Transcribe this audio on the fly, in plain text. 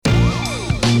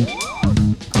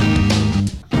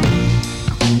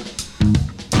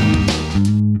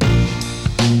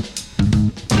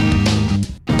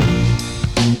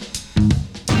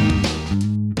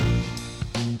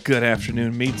Good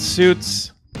afternoon, meat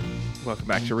suits. Welcome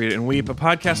back to Read It and Weep, a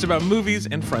podcast about movies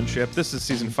and friendship. This is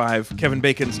season 5, Kevin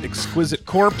Bacon's Exquisite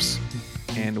Corpse,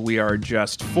 and we are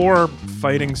just 4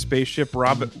 fighting spaceship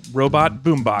robot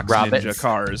boombox ninja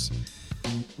cars.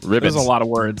 Ribbits. There's a lot of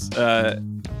words.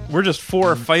 We're just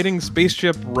 4 fighting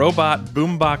spaceship robot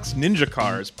boombox ninja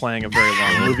cars playing a very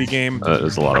long movie game.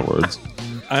 There's a lot of words.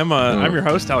 I'm your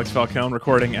host, Alex Falcone,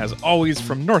 recording as always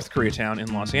from North Koreatown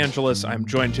in Los Angeles. I'm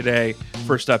joined today.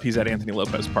 First up, he's at Anthony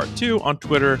Lopez Part 2 on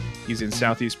Twitter. He's in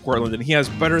Southeast Portland, and he has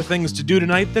better things to do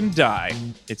tonight than die.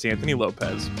 It's Anthony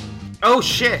Lopez. Oh,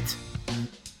 shit.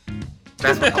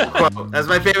 That's my quote. That's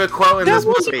my favorite quote in this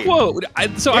movie. That was a quote.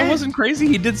 I wasn't crazy.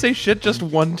 He did say shit just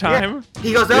one time. Yeah.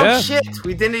 He goes, oh, shit.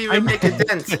 We didn't even make a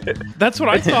dent. That's what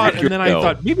I thought, and then I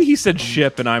thought, maybe he said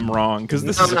ship and I'm wrong, because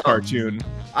this is a cartoon.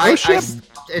 I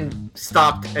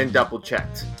stopped and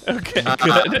double-checked. Okay,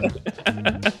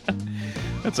 good.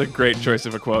 That's a great choice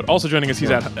of a quote. Also joining us,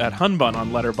 he's at Hunbun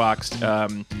on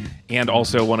Letterboxd, and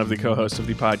also one of the co-hosts of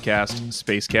the podcast,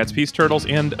 Space Cats, Peace Turtles,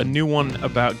 and a new one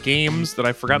about games that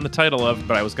I've forgotten the title of,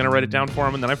 but I was going to write it down for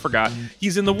him, and then I forgot.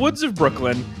 He's in the woods of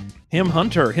Brooklyn. Him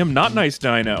Hunter. Him Not Nice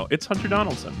Dino. It's Hunter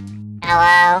Donaldson.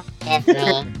 Hello, it's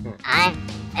me. I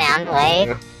found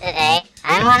ways today.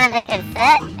 I'm one of the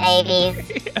cassette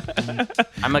babies.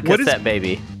 I'm a cassette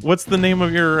baby. What's the name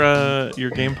of your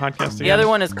game podcast again? The other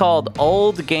one is called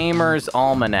Old Gamers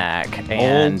Almanac.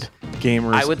 And Old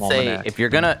Gamers I would Almanac. say if you're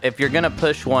gonna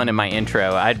push one in my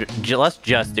intro, let's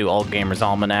just do Old Gamers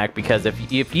Almanac, because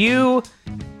if you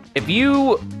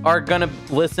are gonna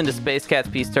listen to Space Cats,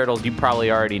 Peace Turtles, you probably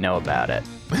already know about it.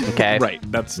 Okay, right?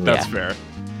 That's fair.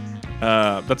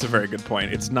 That's a very good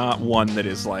point. It's not one that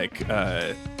is like.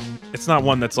 It's not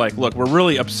one that's like, look, we're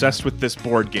really obsessed with this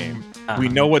board game. We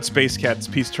know what Space Cats,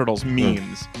 Peace Turtles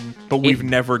means, but we've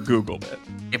never Googled it.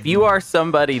 If you are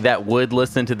somebody that would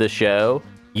listen to the show,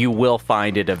 you will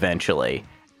find it eventually.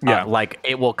 Yeah. Like,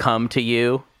 it will come to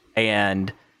you,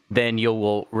 and then you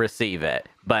will receive it.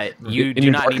 But you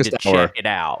do not need to check it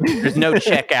out. There's no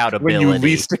checkout ability. When you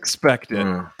least expect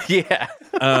it. Yeah.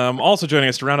 Also joining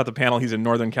us to round out the panel, he's in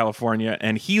Northern California,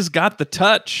 and he's got the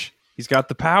touch. He's got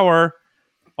the power.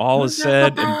 All is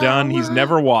said and done. He's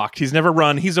never walked. He's never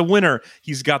run. He's a winner.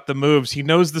 He's got the moves. He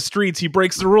knows the streets. He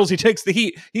breaks the rules. He takes the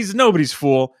heat. He's nobody's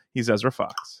fool. He's Ezra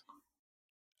Fox.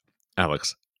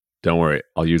 Alex, don't worry.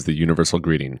 I'll use the universal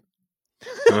greeting.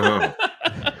 I'll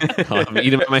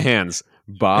eat him in my hands.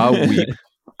 Ba weep,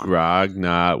 grog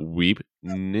na weep,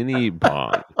 ninny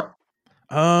bong.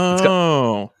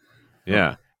 Oh.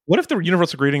 Yeah. What if the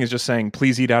universal greeting is just saying,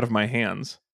 please eat out of my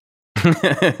hands?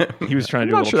 He was trying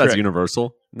to do a little I'm not sure trick. That's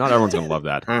universal. Not everyone's going to love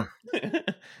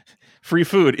that. Free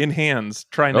food in hands.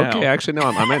 Try now. Okay, actually, no,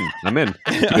 I'm in. I'm in.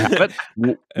 Do you have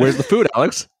it? Where's the food,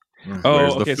 Alex?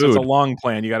 Oh, okay, so it's a long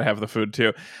plan. You got to have the food,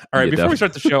 too. All right, before we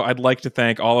start the show, I'd like to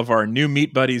thank all of our new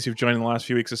meat buddies who've joined in the last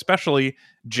few weeks, especially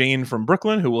Jane from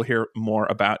Brooklyn, who we'll hear more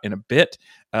about in a bit.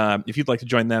 If you'd like to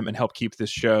join them and help keep this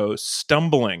show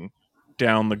stumbling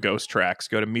down the ghost tracks,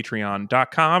 go to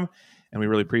Metreon.com. And we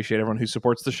really appreciate everyone who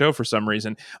supports the show for some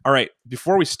reason. All right,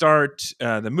 before we start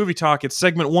the movie talk, it's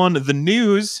segment 1, the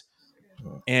news.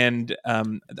 And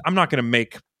I'm not going to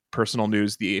make personal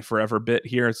news the forever bit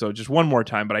here, so just one more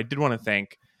time. But I did want to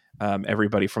thank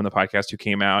everybody from the podcast who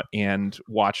came out and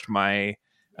watched my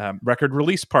record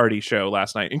release party show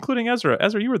last night, including Ezra.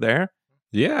 Ezra, you were there.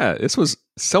 Yeah, this was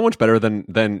so much better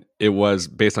than it was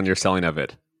based on your selling of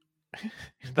it.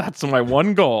 That's my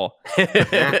one goal.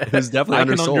 It was definitely I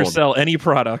undersold. can undersell any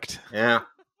product. Yeah.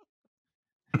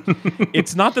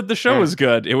 It's not that the show was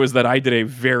good. It was that I did a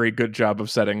very good job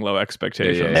of setting low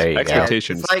expectations. Yeah.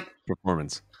 Expectations, It's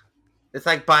performance. It's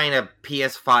like buying a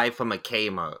PS5 from a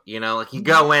Kmart, you know? Like, you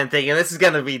go in thinking, this is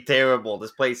going to be terrible.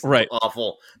 This place is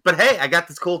awful. But hey, I got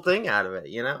this cool thing out of it,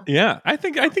 you know? Yeah, I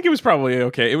think it was probably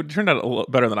okay. It turned out a little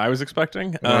better than I was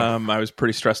expecting. I was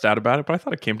pretty stressed out about it, but I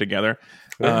thought it came together.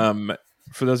 Yeah.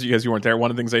 For those of you guys who weren't there,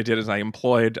 one of the things I did is I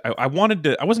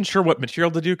wasn't sure what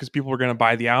material to do because people were going to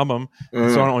buy the album. So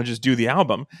I don't want to just do the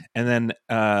album. And then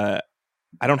I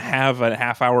don't have a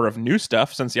half hour of new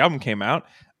stuff since the album came out.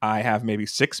 I have maybe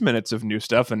 6 minutes of new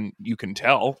stuff, and you can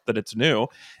tell that it's new.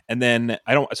 And then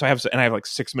I have like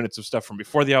 6 minutes of stuff from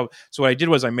before the album. So what I did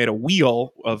was I made a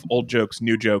wheel of old jokes,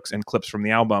 new jokes, and clips from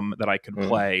the album that I could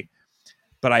play.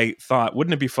 But I thought,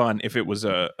 wouldn't it be fun if it was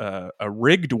a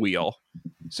rigged wheel,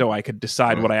 so I could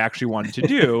decide what I actually wanted to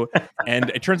do? And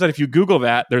it turns out if you Google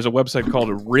that, there's a website called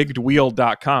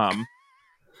riggedwheel.com.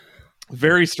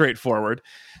 Very straightforward.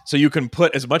 So you can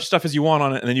put as much stuff as you want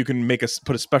on it, and then you can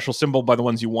put a special symbol by the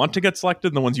ones you want to get selected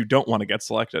and the ones you don't want to get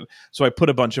selected. So I put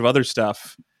a bunch of other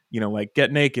stuff like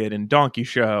Get Naked and Donkey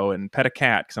Show and Pet a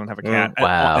Cat because I don't have a cat.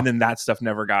 Wow. And then that stuff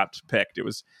never got picked. It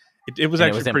was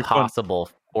actually pretty impossible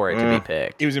for it to be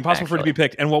picked. It was impossible for it to be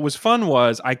picked. And what was fun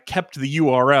was I kept the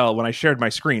URL when I shared my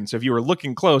screen. So if you were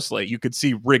looking closely, you could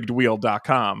see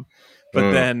riggedwheel.com.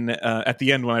 But then at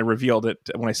the end, when I revealed it,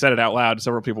 when I said it out loud,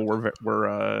 several people were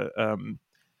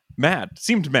mad.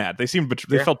 Seemed mad. They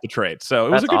felt betrayed. So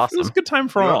it was awesome. It was a good time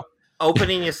for all.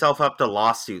 Opening yourself up to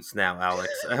lawsuits now, Alex.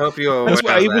 I hope you're. That's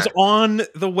why it was on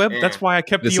the web. That's why I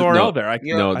kept the URL there.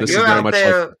 This is very much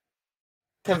like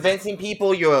convincing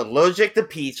people you're allergic to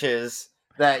peaches,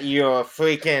 that you're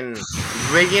freaking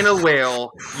rigging a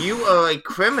wheel. You are a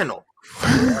criminal.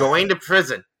 Going to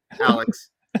prison,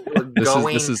 Alex.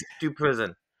 This is to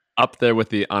prison. Up there with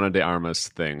the Ana de Armas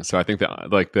thing. So I think that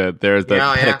there's the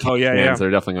fans they're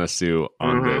definitely going to sue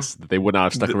on this. They would not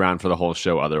have stuck around for the whole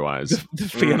show otherwise. The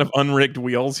fan of unrigged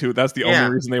wheels, that's the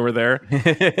only reason they were there.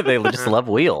 They just love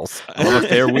wheels. I love a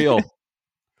fair wheel.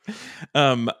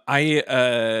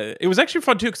 It was actually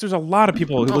fun too because there's a lot of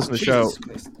people who listen to the show.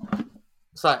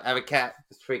 Sorry, I have a cat.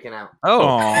 It's freaking out.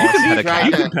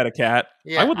 You can pet a cat.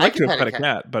 Yeah, I would like to pet a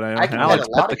cat, but I don't have. Alex,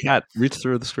 pet the cat. Reach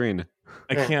through the screen.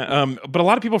 I can't. But a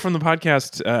lot of people from the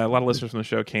podcast, a lot of listeners from the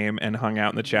show came and hung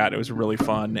out in the chat. It was really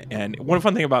fun. And one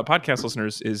fun thing about podcast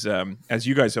listeners is, as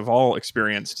you guys have all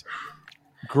experienced,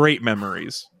 great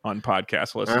memories on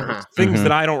podcast listeners. Things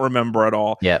that I don't remember at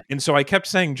all. Yeah. And so I kept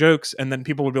saying jokes, and then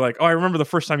people would be like, "Oh, I remember the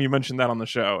first time you mentioned that on the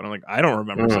show." And I'm like, "I don't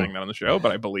remember saying that on the show,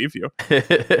 but I believe you." Is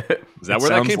that where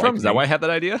that came from? Is that why I had that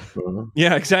idea?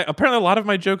 Yeah, exactly. Apparently, a lot of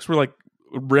my jokes were like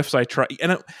riffs I try,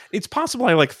 and it's possible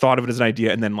I thought of it as an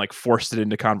idea and then forced it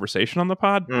into conversation on the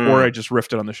pod, or I just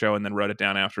riffed it on the show and then wrote it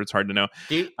down after. It's hard to know.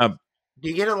 Do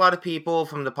you get a lot of people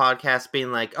from the podcast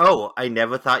being like, "Oh, I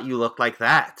never thought you looked like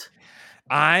that"?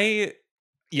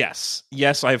 Yes,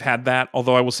 I've had that.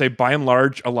 Although I will say, by and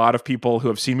large, a lot of people who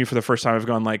have seen me for the first time have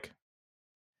gone like,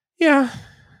 "Yeah,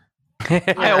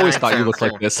 I always thought you looked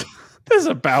like this." This is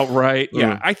about right.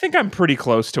 Yeah, I think I'm pretty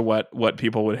close to what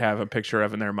people would have a picture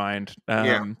of in their mind.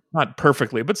 Not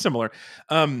perfectly, but similar.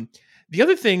 The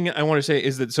other thing I want to say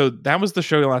is that was the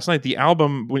show last night. The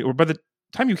album, by the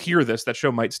time you hear this, that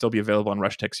show might still be available on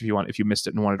RushTix if you missed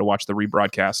it and wanted to watch the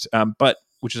rebroadcast. But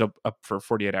which is up for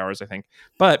 48 hours, I think.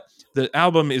 But the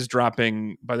album is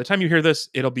dropping. By the time you hear this,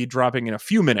 it'll be dropping in a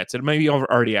few minutes. It may be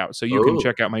already out, so you can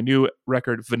check out my new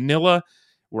record, Vanilla,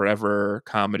 wherever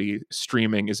comedy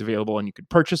streaming is available, and you could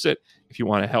purchase it if you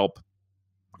want to help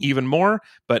even more.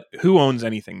 But who owns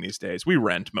anything these days? We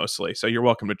rent mostly, so you're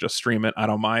welcome to just stream it. I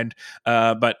don't mind.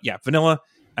 But yeah, Vanilla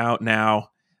out now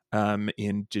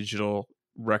in digital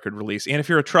record release. And if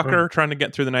you're a trucker trying to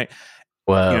get through the night,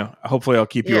 hopefully I'll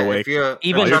keep you awake.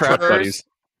 Even truckers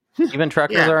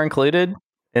are included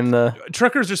in the.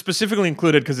 Truckers are specifically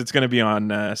included because it's going to be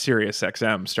on Sirius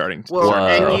XM starting.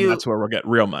 That's where we'll get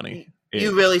real money.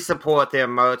 You really support their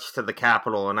march to the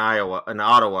Capitol in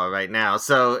Ottawa right now.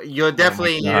 So you're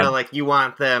definitely, you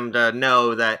want them to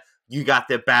know that you got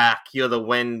their back. You're the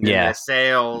wind in their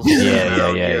sails.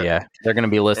 Yeah. They're going to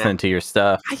be listening to your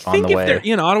stuff on the way. I think if they're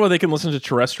in Ottawa, they can listen to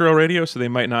terrestrial radio, so they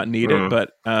might not need it.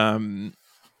 But,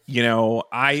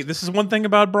 this is one thing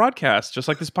about broadcast, just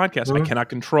like this podcast. I cannot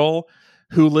control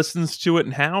who listens to it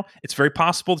and how. It's very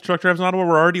possible the truck drivers in Ottawa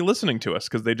were already listening to us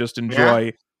because they just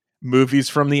enjoy movies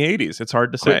from the 80s. It's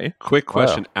hard to say. Quick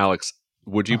question, Alex.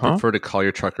 Would you prefer to call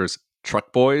your truckers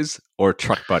truck boys or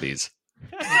truck buddies?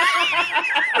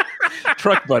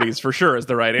 Truck buddies for sure is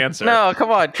the right answer. No,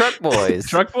 come on, truck boys.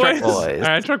 Truck boys. All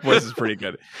right, truck boys is pretty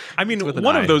good. I mean,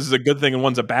 one of those is a good thing and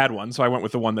one's a bad one, so I went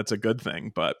with the one that's a good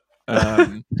thing. But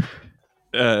they're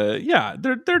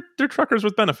truckers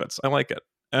with benefits. I like it.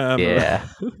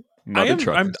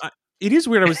 It is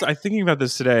weird. I was thinking about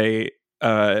this today.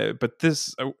 But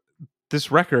this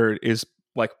record is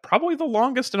probably the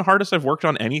longest and hardest I've worked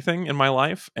on anything in my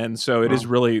life. And so it is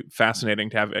really fascinating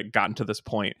to have it gotten to this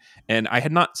point. And I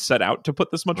had not set out to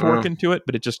put this much work into it,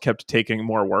 but it just kept taking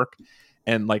more work.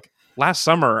 And last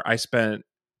summer, I spent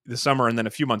the summer and then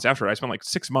a few months after it, I spent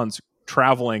 6 months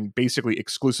traveling, basically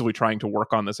exclusively trying to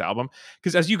work on this album.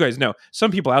 Because as you guys know,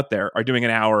 some people out there are doing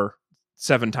an hour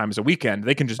 7 times a weekend.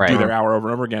 They can just do their hour over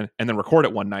and over again and then record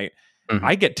it one night.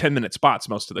 I get 10-minute spots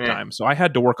most of the time. So I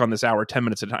had to work on this hour 10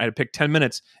 minutes at a time. I had to pick 10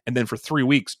 minutes and then for 3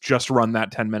 weeks, just run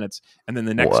that 10 minutes and then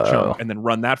the next chunk and then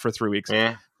run that for 3 weeks.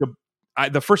 Yeah.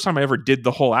 The first time I ever did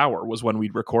the whole hour was when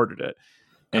we'd recorded it.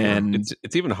 And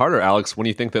it's even harder, Alex, when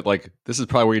you think that this is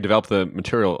probably where you develop the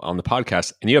material on the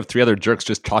podcast and you have 3 other jerks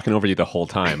just talking over you the whole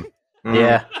time.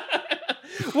 Yeah.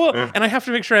 Well, and I have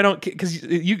to make sure I don't, because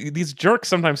these jerks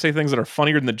sometimes say things that are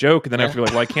funnier than the joke, and then I have to be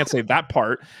like, well, I can't say that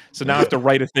part, so now I have to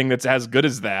write a thing that's as good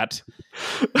as that.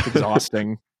 It's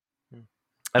exhausting.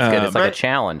 That's good. It's like a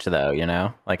challenge, though, you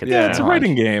know? Like it's a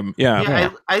writing game.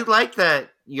 Yeah. I like that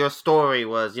your story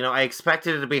was, I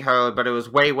expected it to be hard, but it was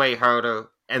way, way harder.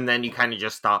 And then you kind of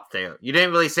just stopped there. You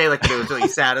didn't really say like it was really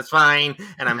satisfying,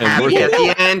 and I'm happy at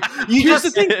the end.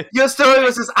 Your story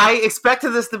was just, I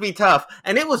expected this to be tough,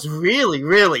 and it was really,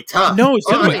 really tough. No,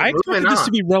 I expected this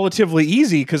to be relatively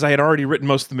easy because I had already written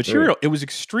most of the material. It was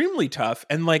extremely tough,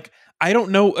 and like I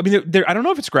don't know. I mean, I don't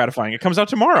know if it's gratifying. It comes out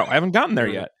tomorrow. I haven't gotten there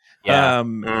yet. Yeah.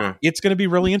 It's going to be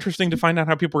really interesting to find out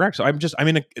how people react. So I'm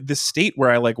in this state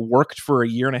where I like worked for a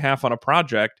year and a half on a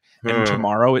project, and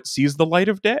tomorrow it sees the light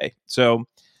of day. So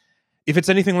if it's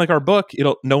anything like our book,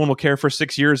 no one will care for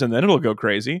 6 years, and then it'll go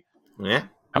crazy. Yeah.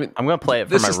 I'm going to play it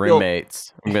for my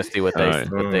roommates. I'm going to see what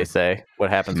they say.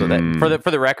 What happens with it?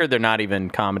 For the record, they're not even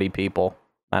comedy people.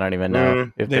 I don't even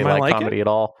know if they like comedy at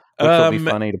all. Which will be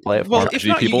funny to play it for. Well, if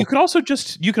not, you can also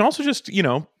just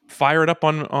fire it up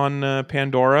on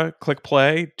Pandora, click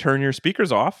play, turn your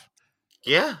speakers off.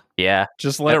 Yeah.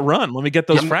 Just let it run. Let me get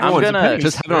those fractions. I'm gonna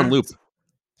just have it on loop.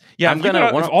 Yeah,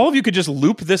 if all of you could just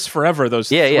loop this forever, those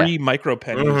 3 micro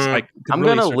pennies. I'm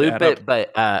gonna loop it,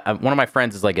 but one of my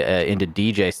friends is like into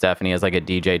DJ stuff, and he has like a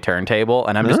DJ turntable,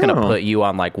 and I'm just gonna put you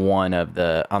on like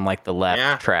the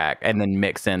left track, and then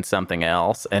mix in something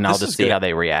else, and I'll just see how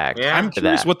they react. Yeah. I'm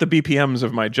curious what the BPMs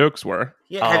of my jokes were.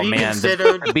 Yeah, the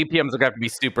BPMs are gonna have to be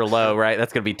super low, right?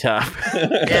 That's gonna be tough.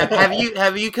 Yeah,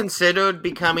 have you considered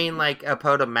becoming like a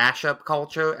part of mashup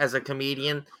culture as a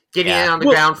comedian? Getting in on the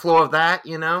ground floor of that,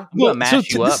 We'll mash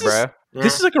you up, bro.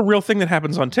 This is like a real thing that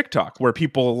happens on TikTok where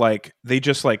people they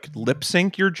just like lip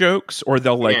sync your jokes, or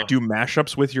they'll do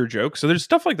mashups with your jokes. So there's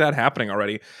stuff like that happening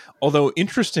already. Although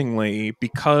interestingly,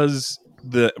 because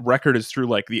the record is through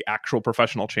like the actual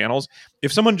professional channels,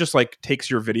 if someone just like takes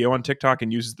your video on TikTok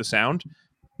and uses the sound,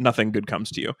 nothing good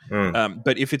comes to you.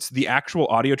 But if it's the actual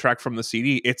audio track from the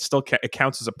CD, it still it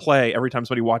counts as a play every time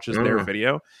somebody watches their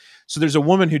video. So there's a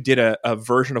woman who did a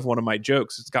version of one of my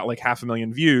jokes. It's got like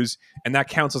 500,000 views, and that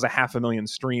counts as 500,000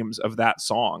 streams of that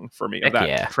song for me, of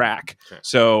that track. Sure.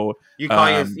 So you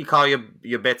call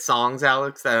your bit songs,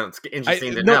 Alex? That's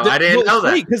interesting to know. I didn't know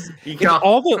that. Because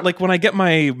all the like when I get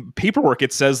my paperwork,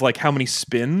 it says like how many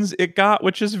spins it got,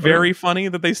 which is very funny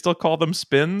that they still call them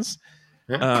spins.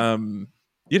 Yeah.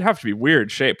 You'd have to be weird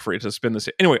shape for it to spin this.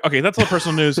 Anyway, okay, that's all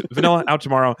personal news. Vanilla out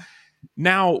tomorrow.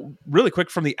 Now, really quick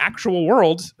from the actual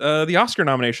world, the Oscar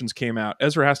nominations came out.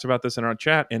 Ezra asked about this in our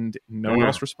chat, and no one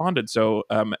else responded. So,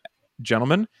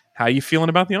 gentlemen, how are you feeling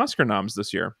about the Oscar noms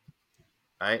this year?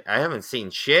 I haven't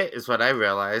seen shit, is what I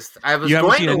realized. You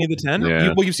haven't seen any of the 10?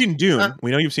 Yeah. You've seen Dune.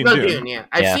 We know you've seen Dune. Yeah.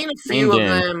 I've seen a few of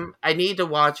them. I need to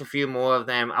watch a few more of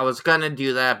them. I was going to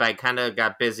do that, but I kind of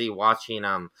got busy watching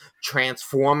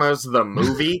Transformers, the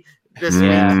movie. This week.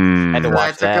 I had to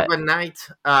watch that. I took up a night.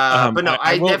 But no,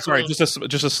 I definitely... Sorry,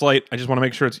 just a slight... I just want to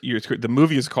make sure the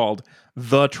movie is called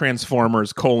The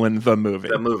Transformers, the movie.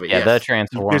 The movie, yeah. The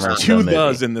Transformers, There's 2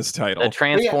 thes in this title. The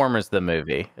Transformers, the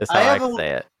movie. That's how I can say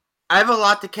it. I have a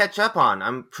lot to catch up on.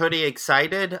 I'm pretty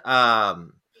excited.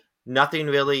 Nothing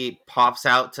really pops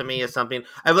out to me as something...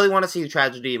 I really want to see the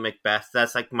Tragedy of Macbeth.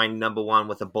 That's like my number one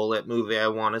with a bullet movie I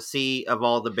want to see of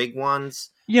all the big ones.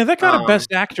 Yeah, that got a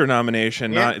Best Actor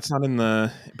nomination. It's not in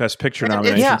the Best Picture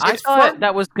nomination. Yeah, I thought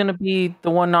that was going to be the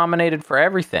one nominated for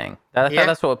everything. I thought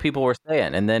that's what people were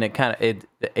saying. And then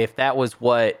if that was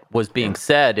what was being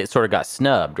said, it sort of got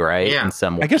snubbed, right? Yeah. In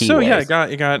some I guess so, ways. Yeah.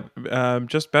 It got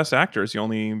just Best Actor is the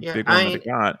only big one that it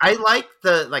got. I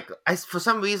like for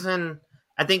some reason,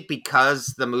 I think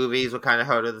because the movies were kind of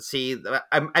harder to see,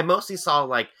 I mostly saw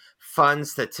like fun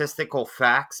statistical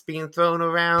facts being thrown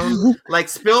around. Like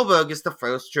Spielberg is the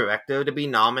first director to be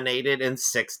nominated in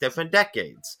 6 different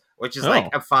decades, which is like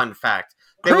a fun fact.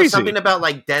 There was something about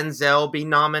like Denzel being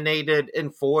nominated in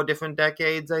 4 different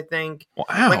decades, I think.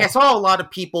 Wow. Like I saw a lot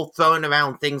of people throwing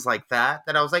around things like that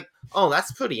I was like, oh,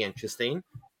 that's pretty interesting.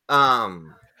 I've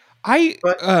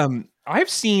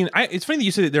seen. It's funny that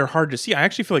you said that they're hard to see. I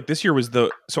actually feel like this year was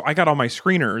so I got all my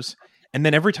screeners. And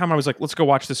then every time I was like, let's go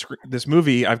watch this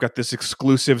movie, I've got this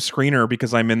exclusive screener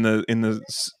because I'm in the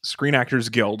Screen Actors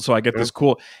Guild, so I get this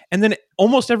cool. And then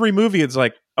almost every movie, it's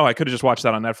like, oh, I could have just watched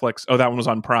that on Netflix. Oh, that one was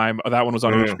on Prime. Oh, that one was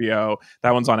on HBO.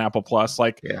 That one's on Apple Plus.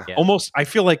 Like, almost, I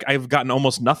feel like I've gotten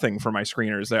almost nothing for my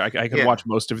screeners. I can watch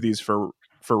most of these for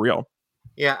real.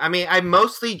 Yeah, I mean, I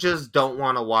mostly just don't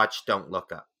want to watch Don't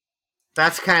Look Up.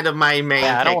 That's kind of my main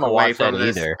takeaway from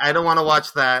this. Either. I don't want to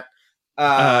watch that.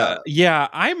 Yeah,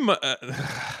 I'm.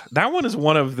 That one is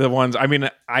one of the ones. I mean,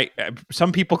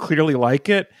 some people clearly like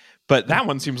it, but that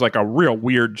one seems like a real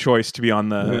weird choice to be on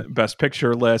the Best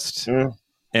Picture list.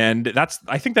 And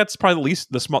I think that's probably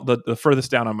the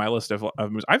furthest down on my list of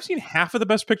movies. I've seen half of the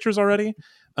Best Pictures already.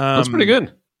 That's pretty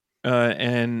good.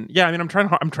 And yeah, I mean, I'm trying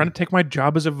to take my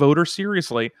job as a voter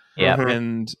seriously. Yeah,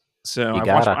 and so You I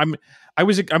gotta. watched. I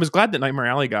was glad that Nightmare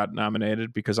Alley got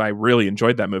nominated because I really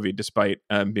enjoyed that movie, despite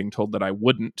being told that I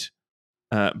wouldn't.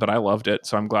 But I loved it,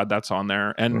 so I'm glad that's on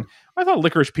there. And I thought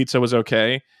Licorice Pizza was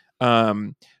okay.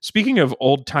 Speaking of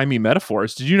old timey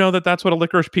metaphors, did you know that that's what a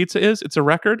licorice pizza is? It's a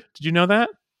record. Did you know that?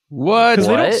 What? Because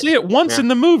they don't see it once in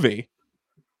the movie.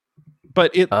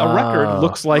 But a record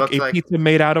looks like pizza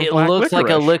made out of black looks licorice.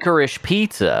 like a licorice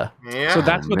pizza. Yeah. So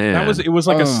that's what that was. It was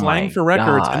like a slang for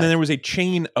records, God. and then there was a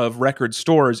chain of record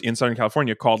stores in Southern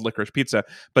California called Licorice Pizza.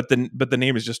 But the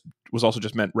name was also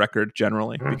just meant record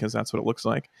generally because that's what it looks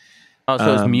like. Oh,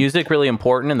 so is music really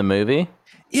important in the movie?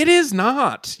 It is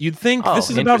not. You'd think this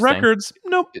is about records.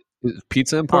 Nope. Is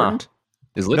pizza important?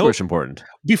 Is licorice important?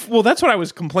 Well, that's what I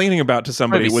was complaining about to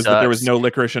somebody Movie was that there was no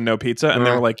licorice and no pizza, and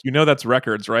they were like, that's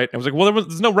records, right? I was like, well,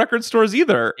 there's no record stores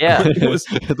either. Yeah.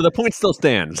 But the point still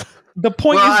stands. The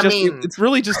point is it's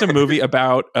really just a movie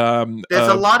about there's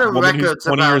a lot of woman records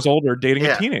who's 20 years older dating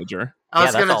a teenager. I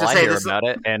was that's going all to I say hear this. about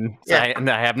it, and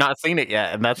I have not seen it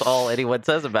yet, and that's all anyone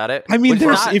says about it. I mean,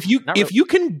 Which if you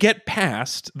can get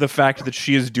past the fact that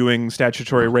she is doing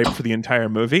statutory rape for the entire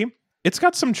movie, it's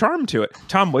got some charm to it.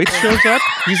 Tom Waits shows up;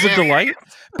 he's a delight.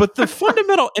 But the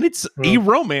fundamental, and it's a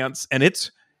romance, and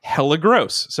it's hella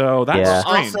gross. So that's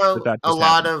strange. Also, that a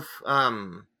lot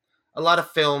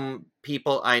of film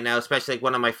people I know, especially like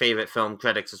one of my favorite film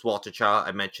critics is Walter Chaw.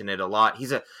 I mention it a lot.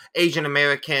 He's an Asian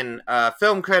American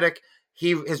film critic.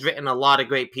 He has written a lot of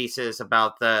great pieces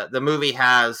about the movie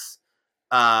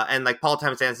and like Paul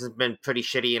Thomas Anderson's been pretty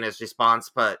shitty in his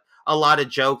response, but a lot of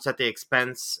jokes at the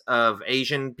expense of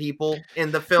Asian people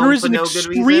in the film. There is for an no good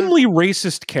reason. extremely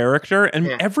racist character, and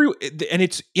and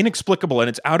it's inexplicable, and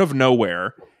it's out of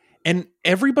nowhere. And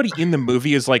everybody in the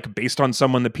movie is like based on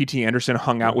someone that P.T. Anderson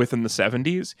hung out with in the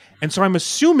 70s. And so I'm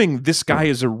assuming this guy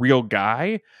is a real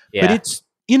guy, but it's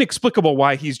inexplicable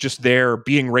why he's just there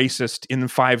being racist in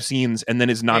 5 scenes and then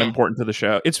is not important to the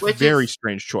show. It's very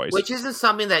strange choice. Which isn't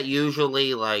something that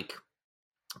usually like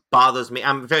bothers me.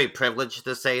 I'm very privileged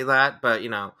to say that, but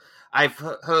I've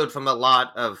heard from a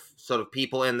lot of sort of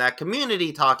people in that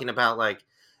community talking about like,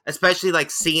 especially like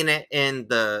seeing it in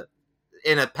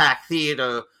a packed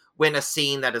theater when a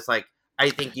scene that is like,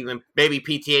 I think even maybe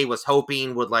PTA was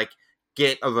hoping would like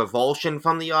get a revulsion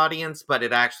from the audience, but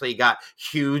it actually got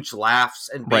huge laughs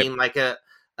and being like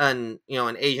an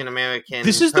Asian American.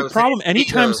 This is the problem.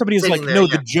 Anytime somebody is like, no,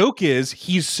 the joke is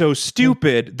he's so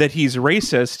stupid that he's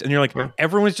racist, and you're like,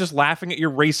 everyone's just laughing at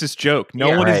your racist joke.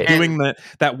 No one is doing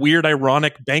that weird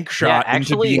ironic bank shot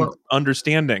into being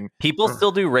understanding. People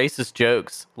still do racist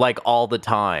jokes like all the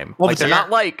time. Well, like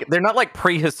they're not like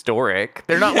prehistoric.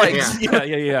 They're not like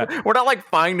We're not like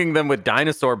finding them with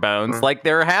dinosaur bones. Like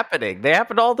they're happening. They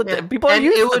happen all the time. People are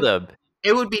used to them.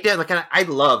 It would be dead. Like I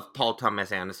love Paul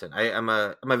Thomas Anderson. I'm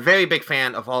a very big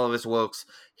fan of all of his works.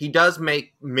 He does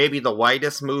make maybe the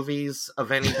whitest movies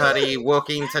of anybody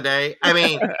working today. I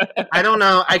mean, I don't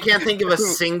know. I can't think of a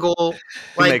single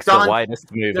like he makes the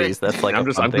whitest movies. That's like I'm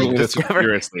doing this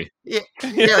furiously.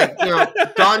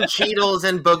 Don Cheadle's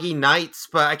and Boogie Nights,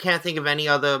 but I can't think of any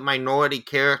other minority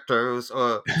characters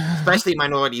or especially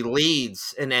minority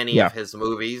leads in any of his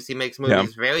movies. He makes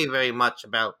movies very, very much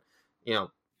about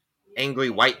angry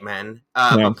white men,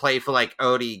 but play for like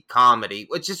early comedy,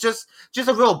 which is just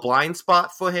a real blind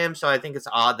spot for him. So I think it's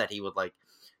odd that he would like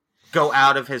go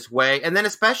out of his way, and then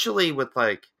especially with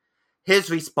like his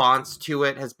response to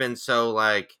it has been so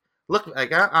like, look,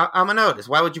 like I'm an artist.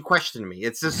 Why would you question me?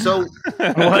 It's just so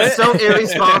it's so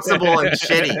irresponsible and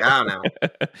shitty. I don't know.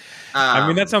 I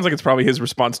mean, that sounds like it's probably his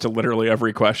response to literally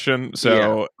every question.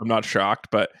 So I'm not shocked,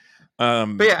 but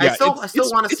I still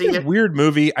want to see it. Weird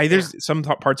movie. There's some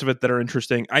parts of it that are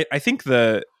interesting. I think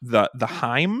the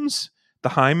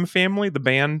Haim family, the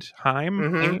band Haim.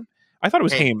 Mm-hmm. I thought it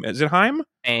was Haim. Is it Haim?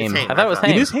 Haim. I thought it was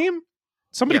Haim. It is Haim.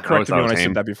 Somebody corrected me when I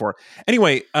said that before.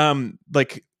 Anyway,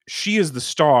 like she is the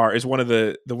star, is one of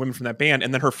the women from that band,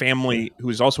 and then her family, who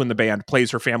is also in the band, plays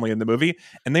her family in the movie,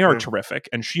 and they are terrific,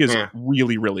 and she is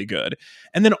really, really good.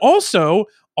 And then also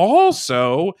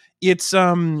it's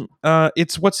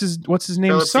what's his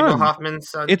name? Philip Seymour Hoffman's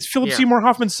son. It's Philip Seymour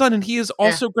Hoffman's son, and he is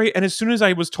also great. And as soon as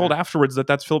I was told afterwards that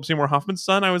that's Philip Seymour Hoffman's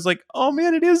son, I was like, oh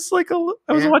man, it is like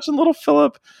I was watching Little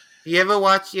Philip. You ever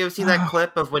see that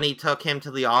clip of when he took him to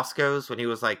the Oscars when he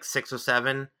was like 6 or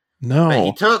 7? No. But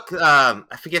he took I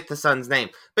forget the son's name,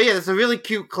 but yeah, there's a really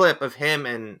cute clip of him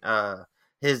and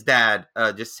his dad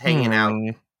just hanging out,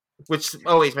 which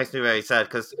always makes me very sad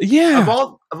because Yeah.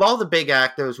 of all the big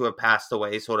actors who have passed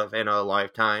away sort of in our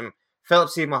lifetime, Philip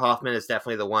Seymour Hoffman is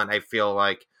definitely the one I feel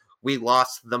like we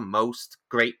lost the most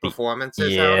great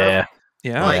performances out of.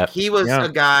 Yeah. Like he was Yeah. a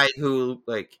guy who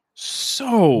like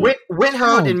So went hard in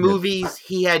talented. movies.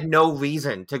 He had no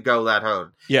reason to go that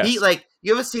hard. Yes. He like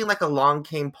you ever seen like Along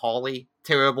Came Polly,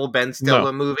 terrible Ben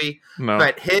Stiller movie? No.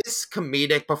 But his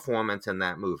comedic performance in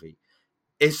that movie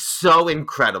is so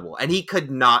incredible, and he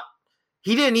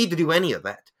didn't need to do any of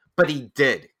that, but he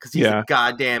did because he's a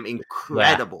goddamn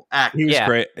incredible actor. He was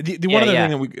great. The one other thing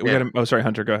that we got to, oh, sorry,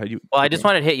 Hunter, go ahead. Well, I just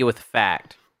wanted to hit you with a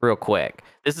fact real quick.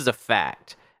 This is a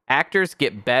fact. Actors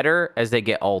get better as they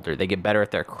get older. They get better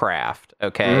at their craft.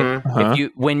 Okay,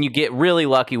 Mm-hmm. When you get really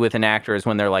lucky with an actor is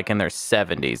when they're like in their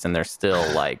 70s and they're still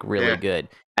like really good.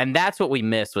 And that's what we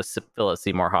missed with Philip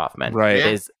Seymour Hoffman. Right,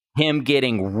 is him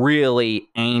getting really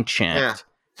ancient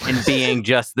and being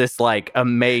just this like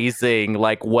amazing,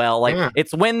 like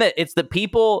it's when the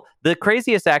people, the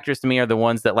craziest actors to me are the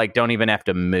ones that like don't even have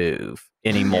to move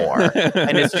anymore,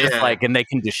 and it's just like, and they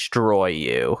can destroy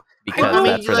you. Because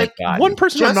that's where like, they got one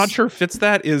person I'm not sure fits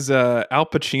that is Al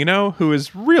Pacino, who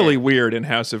is really weird in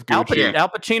House of Gucci. Al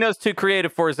Pacino's too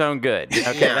creative for his own good.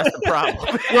 Okay, that's the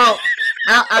problem. Well,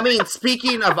 I mean,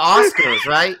 speaking of Oscars,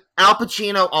 right? Al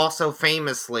Pacino also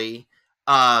famously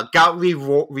got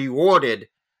rewarded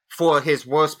for his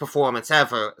worst performance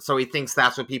ever, so he thinks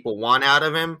that's what people want out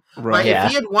of him. Right? If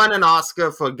he had won an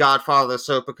Oscar for Godfather,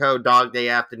 Serpico, Dog Day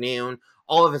Afternoon,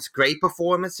 all of his great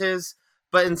performances.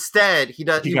 But instead, he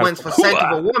wins for Scent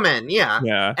of a Woman,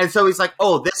 and so he's like,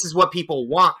 "Oh, this is what people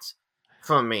want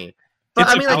from me." But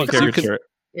it's I mean,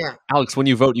 like, Alex, when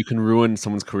you vote, you can ruin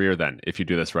someone's career. Then, if you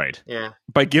do this right,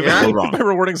 by by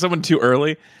rewarding someone too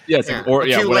early, or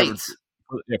too late,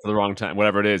 for the wrong time,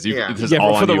 whatever it is,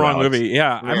 for the wrong movie.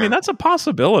 I mean, that's a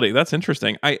possibility. That's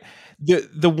interesting.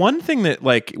 The one thing that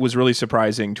like was really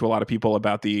surprising to a lot of people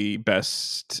about the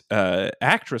best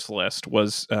actress list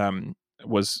was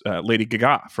Lady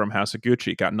Gaga from House of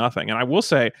Gucci. Got nothing. And I will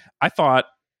say, I thought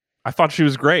she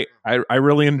was great. I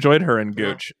really enjoyed her in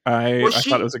Gooch. I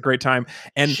thought it was a great time.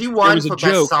 And she won was for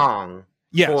Best Song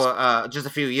for just a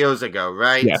few years ago,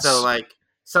 right? Yes. So like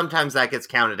sometimes that gets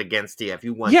counted against you if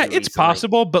you won. Yeah, it's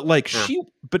possible, but like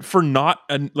but for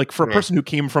for a person who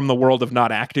came from the world of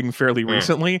not acting fairly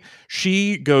recently,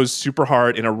 she goes super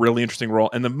hard in a really interesting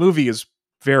role, and the movie is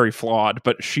very flawed,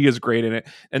 but she is great in it.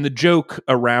 And the joke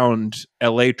around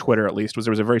LA Twitter, at least, was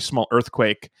there was a very small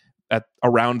earthquake at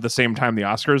around the same time the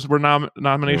Oscars were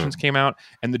nominations came out,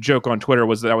 and the joke on Twitter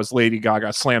was that was Lady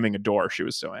Gaga slamming a door. She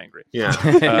was so angry. Yeah,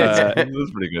 it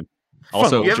was pretty good.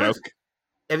 Also, joke.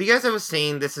 Have you guys ever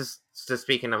seen? This is just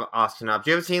speaking of Austin Up. Have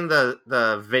you ever seen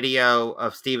the video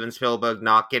of Steven Spielberg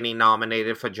not getting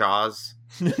nominated for Jaws?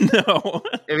 No.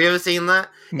 Have you ever seen that?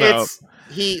 No.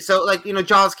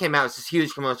 Jaws came out. It's this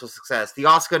huge commercial success. The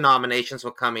Oscar nominations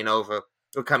were coming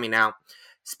out.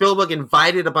 Spielberg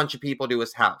invited a bunch of people to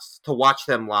his house to watch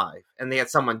them live, and they had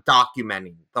someone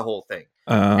documenting the whole thing.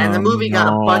 And the movie got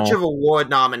a bunch of award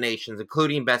nominations,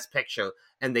 including Best Picture,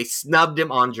 and they snubbed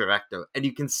him on director. And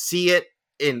you can see it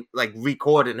in like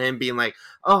recording him being like,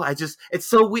 "Oh, it's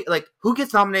so weird. Like, who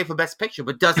gets nominated for Best Picture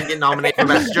but doesn't get nominated for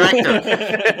Best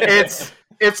Director?"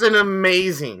 It's an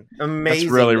amazing. That's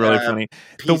really funny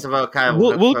piece of a kind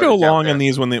of. We'll go long on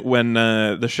these when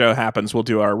the show happens. We'll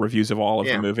do our reviews of all of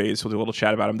the movies. We'll do a little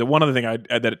chat about them. The one other thing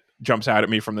that jumps out at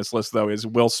me from this list though is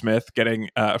Will Smith getting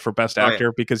for Best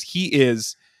Actor because he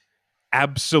is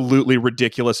absolutely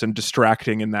ridiculous and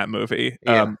distracting in that movie.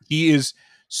 He is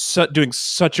doing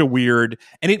such a weird,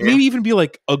 and it may even be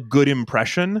like a good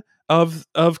impression of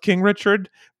King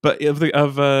Richard, but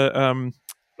of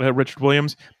Richard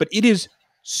Williams, but it is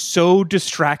so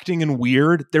distracting and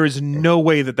weird. There is no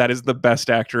way that is the best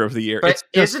actor of the year. But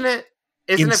isn't it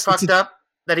fucked up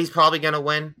that he's probably going to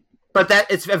win? But that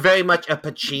it's very much a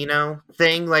Pacino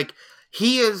thing. Like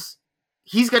he's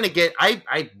going to get.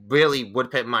 I really would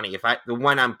put money the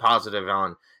one I'm positive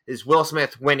on is Will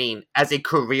Smith winning as a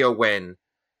career win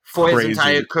for his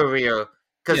entire career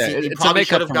because he probably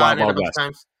should have gotten it a bunch of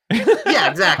times. Yeah,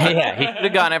 exactly. Yeah, he should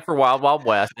have gone it for Wild Wild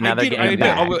West. And now they're getting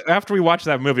back. After we watched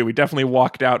that movie, we definitely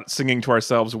walked out singing to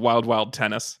ourselves "Wild Wild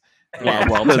Tennis." Wild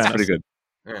Wild That's Tennis. pretty good.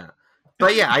 Yeah,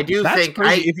 but yeah, I do think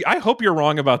I hope you're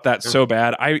wrong about that so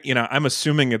bad. I'm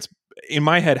assuming it's in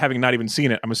my head, having not even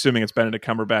seen it. I'm assuming it's Benedict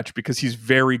Cumberbatch because he's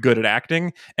very good at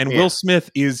acting, and Will Smith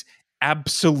is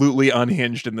absolutely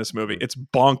unhinged in this movie. It's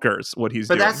bonkers what he's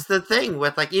But doing. that's the thing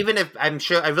with like, even if I'm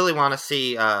sure I really want to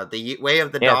see the Way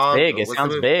of the Yeah, Dog. it's big. It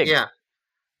sounds big. Yeah.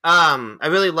 I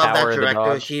really love Power that of the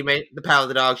director. Dog. She made The Power of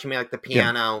the Dog. She made like the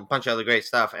piano, a bunch of other great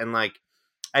stuff. And like,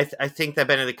 I think that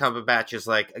Benedict Cumberbatch is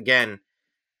like, again,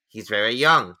 he's very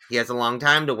young. He has a long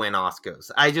time to win Oscars.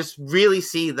 I just really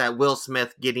see that Will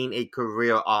Smith getting a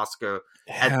career Oscar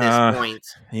at this point.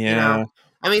 Yeah. You know?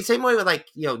 I mean, same way with like,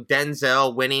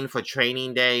 Denzel winning for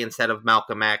Training Day instead of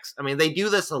Malcolm X. I mean, they do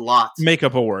this a lot.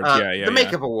 Makeup awards, The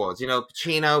makeup awards,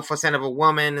 Pacino for Scent of a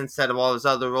Woman instead of all his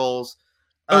other roles.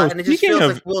 And it just speaking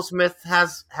feels of- like Will Smith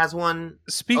has one.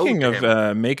 Speaking owed to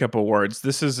of makeup awards,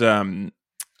 this is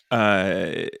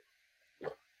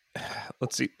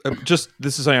let's see.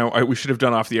 This is something we should have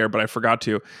done off the air, but I forgot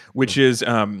to. Which is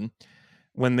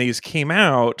when these came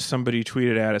out, somebody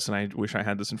tweeted at us, and I wish I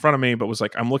had this in front of me, but was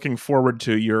like, "I'm looking forward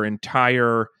to your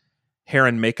entire hair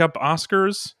and makeup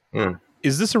Oscars."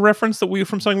 Is this a reference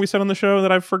from something we said on the show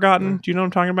that I've forgotten? Do you know what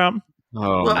I'm talking about?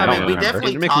 Oh, Well, I I mean, don't we remember.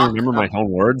 definitely It make me remember my own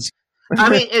words. I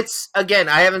mean, it's, again,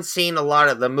 I haven't seen a lot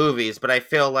of the movies, but I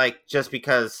feel like just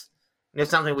because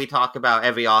something we talk about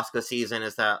every Oscar season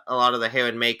is that a lot of the hair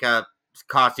and makeup,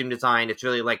 costume design, it's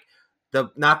really like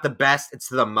not the best, it's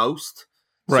the most.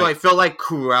 Right. So I feel like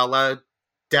Cruella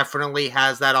definitely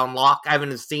has that on lock. I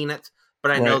haven't seen it,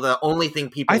 but I know the only thing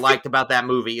people liked about that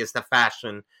movie is the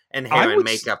fashion and hair and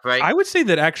makeup, right? I would say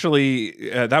that actually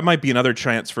that might be another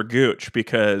chance for Gooch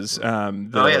because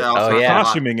the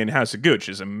costuming in House of Gooch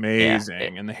is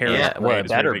amazing, and the hair is great. It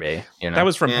better be. That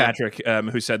was from Patrick,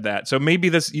 who said that. So maybe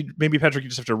Patrick, you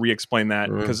just have to re-explain that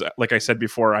because, like I said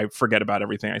before, I forget about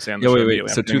everything I say on the show. Wait.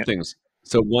 So two things.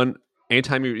 So one,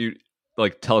 anytime you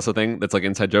like tell us a thing that's like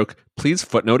inside joke, please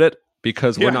footnote it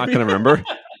because we're not going to remember.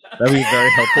 That'd be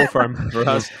very helpful for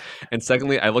us. And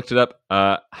secondly, I looked it up.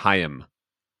 Chaim.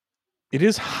 It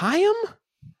is Chaim?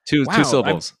 Two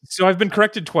syllables. So I've been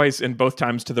corrected twice and both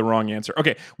times to the wrong answer.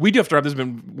 Okay, we do have to wrap. This has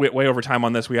been way over time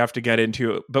on this. We have to get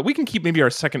into it. But we can keep maybe our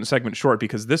second segment short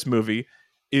because this movie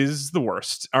is the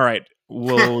worst. All right,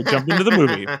 we'll jump into the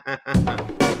movie.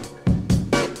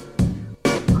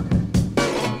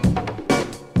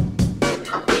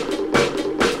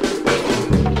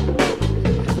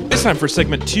 It's time for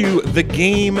segment 2, The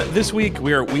Game. This week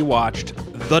we watched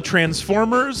The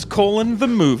Transformers: the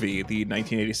movie, the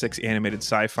 1986 animated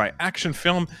sci-fi action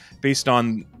film based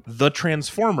on the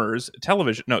Transformers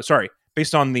television. No, sorry,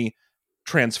 based on the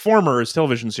Transformers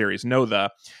television series,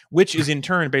 which is in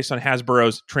turn based on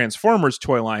Hasbro's Transformers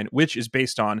toy line, which is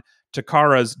based on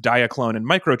Takara's Diaclone and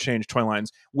Microchange toy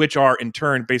lines, which are in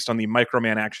turn based on the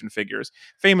Microman action figures.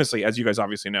 Famously, as you guys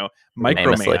obviously know,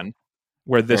 Microman,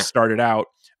 where this started out,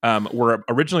 were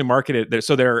originally marketed.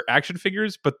 So they're action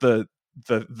figures, but the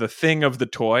thing of the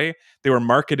toy, they were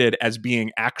marketed as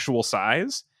being actual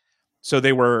size. So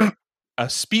they were a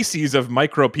species of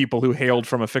micro people who hailed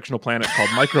from a fictional planet called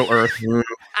Micro Earth,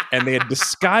 and they had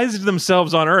disguised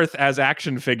themselves on Earth as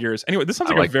action figures. Anyway, this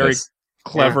sounds like a very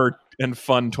clever and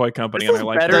fun toy company, this and I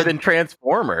like better than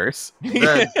Transformers.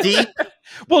 Transformers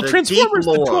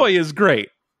the toy is great.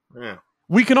 Yeah.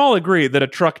 We can all agree that a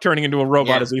truck turning into a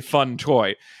robot is a fun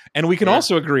toy. And we can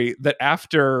also agree that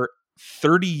after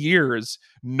 30 years,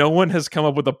 no one has come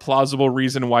up with a plausible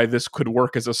reason why this could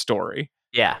work as a story.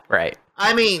 Yeah, right.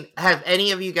 I mean, have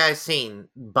any of you guys seen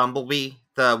Bumblebee,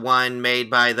 the one made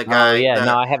by the guy? Oh, yeah,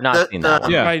 no, I have not seen that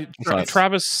one. By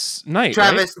Travis Knight,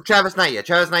 Travis Knight, yeah.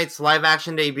 Travis Knight's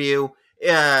live-action debut.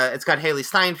 It's got Haley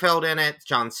Steinfeld in it,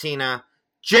 John Cena.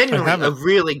 Genuinely a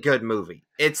really good movie.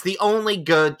 It's the only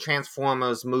good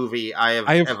Transformers movie I have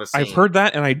ever seen. I've heard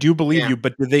that, and I do believe you.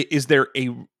 But is there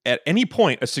at any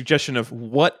point a suggestion of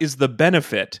what is the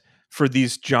benefit for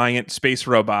these giant space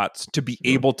robots to be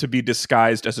able to be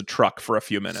disguised as a truck for a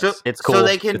few minutes? So, it's cool. So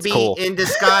they can be in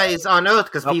disguise on Earth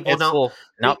because people don't. Cool.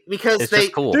 Nope. Because it's they.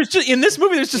 Just cool. There's just in this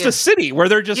movie. There's just a city where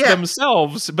they're just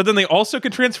themselves, but then they also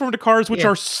can transform to cars, which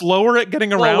are slower at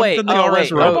getting around than they are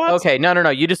as robots. Okay, no.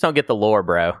 You just don't get the lore,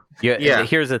 bro.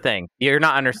 Here's the thing: you're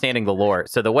not understanding the lore.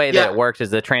 So the way that it works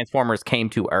is the Transformers came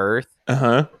to Earth,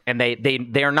 and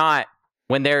they're not.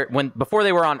 Before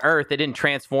they were on Earth, they didn't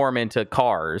transform into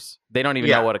cars. They don't even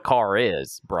know what a car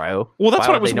is, bro. Well, that's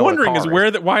what I was wondering is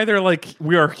why they're like,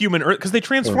 we are human Earth, because they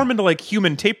transform into like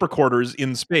human tape recorders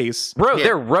in space. Bro,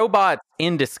 they're robots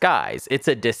in disguise. It's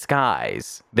a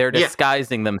disguise. They're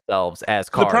disguising themselves as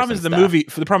cars. The problem is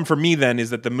the problem for me then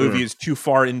is that the movie is too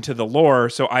far into the lore,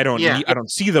 so I don't I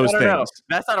don't see those things.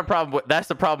 That's not a problem. That's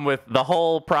the problem with the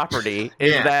whole property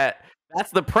is that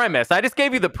That's the premise. I just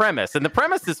gave you the premise, and the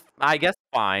premise is, I guess,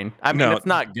 fine. I mean, No. it's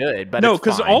not good, but no,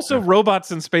 because also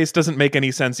robots in space doesn't make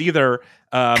any sense either.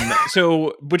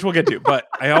 So which we'll get to. But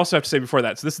I also have to say before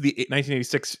that, so this is the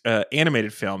 1986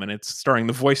 animated film, and it's starring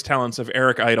the voice talents of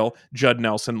Eric Idle, Judd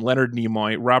Nelson, Leonard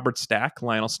Nimoy, Robert Stack,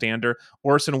 Lionel Stander,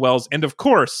 Orson Welles, and of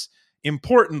course,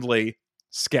 importantly,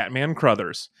 Scatman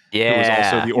Crothers. Yeah. Who was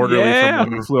also the orderly from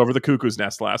When We Flew Over the Cuckoo's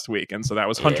Nest last week. And so that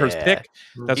was Hunter's pick.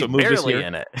 That's He's what moved us barely here.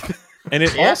 in it. And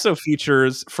it also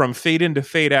features, from fade in to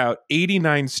fade out,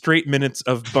 89 straight minutes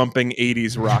of bumping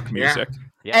 80s rock music.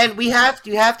 Yeah. And you have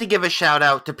to give a shout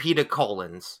out to Peter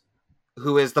Collins,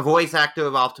 who is the voice actor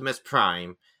of Optimus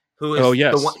Prime, who is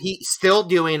the one, he's still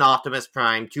doing Optimus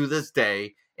Prime to this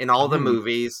day in all the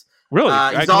movies. Really?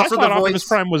 He's I also thought the Optimus voice.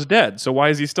 Prime was dead, so why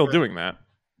is he still doing that?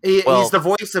 He's the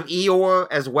voice of Eeyore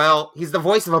as well. He's the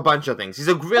voice of a bunch of things. He's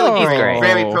a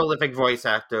very prolific voice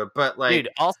actor. But like, dude,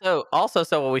 also,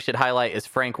 so what we should highlight is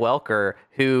Frank Welker,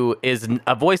 who is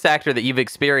a voice actor that you've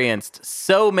experienced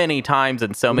so many times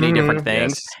in so many different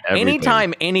things. Yes,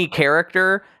 anytime any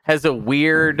character has a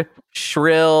weird,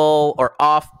 shrill, or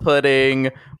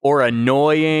off-putting, or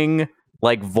annoying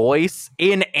like voice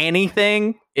in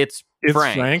anything, it's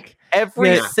Frank.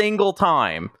 Every single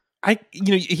time.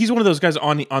 He's one of those guys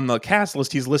on the cast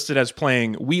list. He's listed as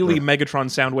playing Wheelie, Megatron,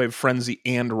 Soundwave, Frenzy,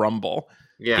 and Rumble.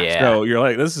 Yeah. So you're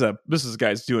like, this is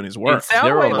guy's doing his work.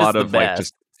 There were a lot of like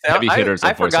just heavy hitters.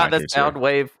 I forgot that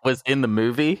Soundwave was in the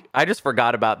movie. I just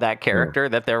forgot about that character.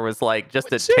 That there was like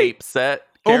just a tape set.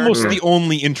 Almost the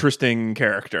only interesting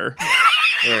character.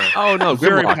 Oh no,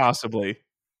 very Grimlock. possibly.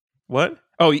 What?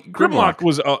 Oh, Grimlock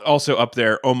was also up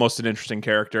there, almost an interesting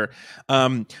character.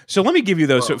 So let me give you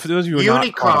those. So for those of you who are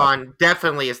Unicron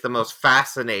definitely is the most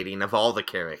fascinating of all the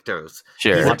characters.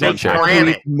 Sure,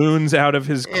 he moons out of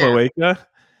his cloaca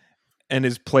and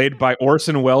is played by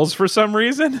Orson Welles for some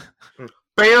reason.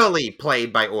 Barely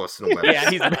played by Orson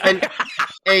Welles.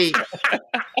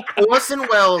 Orson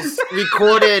Welles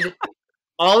recorded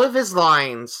all of his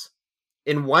lines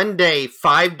in one day,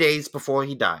 5 days before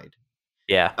he died.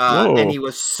 Yeah. And he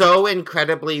was so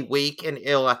incredibly weak and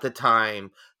ill at the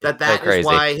time that is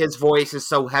why his voice is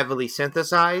so heavily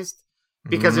synthesized,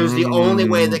 because it was the only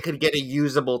way they could get a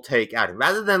usable take out of him.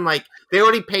 Rather than like, they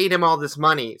already paid him all this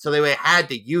money, so they had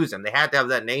to use him. They had to have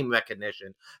that name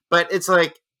recognition. But it's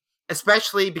like,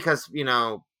 especially because,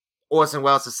 Orson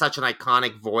Welles is such an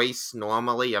iconic voice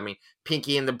normally. I mean,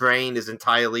 Pinky and the Brain is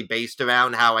entirely based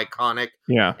around how iconic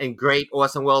and great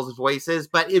Orson Welles' voice is,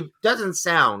 but it doesn't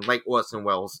sound like Orson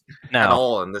Welles at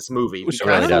all in this movie.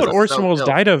 I don't know what Orson Welles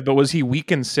died of, but was he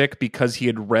weak and sick because he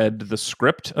had read the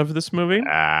script of this movie?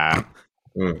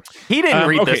 He didn't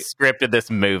read the script of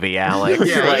this movie, Alex.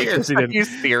 Are you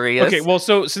serious? Okay, well,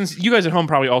 so since you guys at home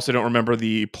probably also don't remember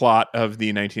the plot of the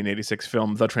 1986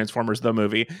 film, The Transformers, the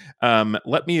movie,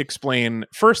 let me explain.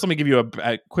 First, let me give you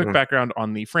a quick background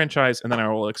on the franchise, and then I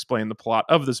will explain the plot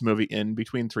of this movie in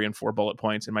between 3 and 4 bullet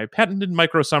points in my patented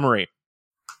micro summary.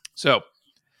 So,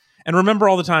 and remember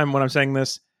all the time when I'm saying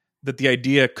this, that the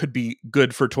idea could be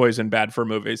good for toys and bad for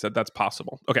movies, that's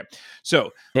possible. Okay,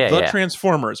 so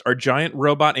Transformers are giant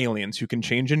robot aliens who can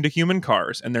change into human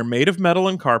cars, and they're made of metal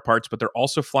and car parts, but they're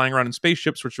also flying around in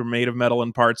spaceships, which are made of metal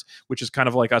and parts, which is kind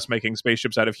of like us making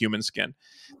spaceships out of human skin.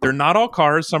 They're not all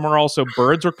cars. Some are also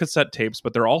birds or cassette tapes,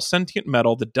 but they're all sentient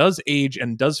metal that does age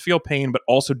and does feel pain, but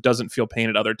also doesn't feel pain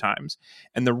at other times.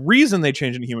 And the reason they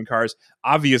change into human cars,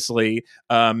 obviously,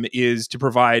 is to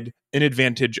provide an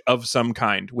advantage of some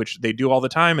kind, which they do all the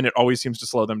time, and it always seems to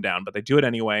slow them down, but they do it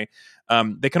anyway.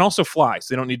 They can also fly,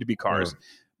 so they don't need to be cars.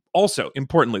 Also,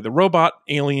 importantly, the robot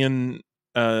aliens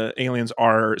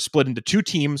are split into 2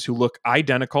 teams who look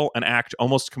identical and act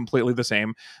almost completely the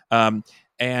same.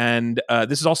 And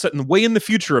this is all set way in the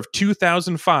future of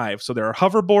 2005. So there are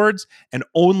hoverboards and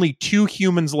only 2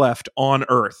 humans left on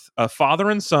Earth, a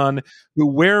father and son who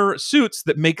wear suits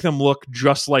that make them look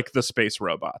just like the space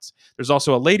robots. There's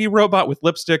also a lady robot with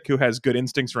lipstick who has good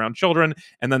instincts around children.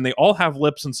 And then they all have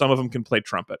lips, and some of them can play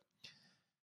trumpet.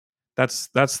 That's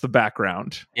the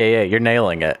background. Yeah, you're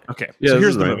nailing it. Okay, so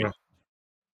here's the movie.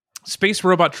 Space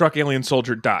robot truck alien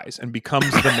soldier dies and becomes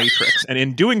the Matrix, and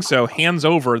in doing so hands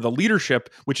over the leadership,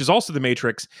 which is also the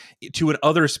Matrix, to an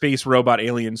other space robot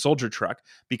alien soldier truck,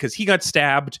 because he got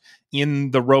stabbed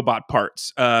in the robot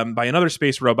parts by another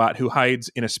space robot who hides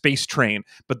in a space train.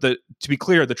 But to be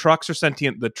clear, the trucks are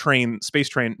sentient, the space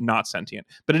train not sentient,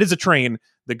 but it is a train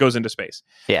that goes into space.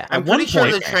 Yeah, I'm pretty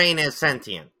sure the train is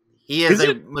sentient. He is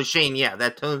a machine,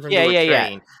 that turns into a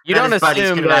train. You don't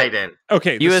assume that.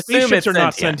 Okay, the spaceships are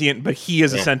not sentient, but he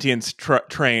is a sentient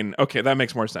train. Okay, that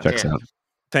makes more sense. Checks out.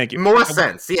 Thank you. More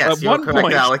sense. Yes, you're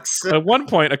correct, Alex. At one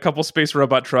point, a couple space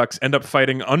robot trucks end up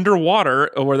fighting underwater,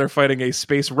 where they're fighting a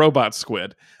space robot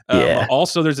squid.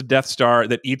 Also, there's a Death Star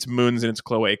that eats moons in its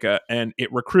cloaca, and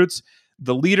it recruits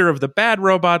the leader of the bad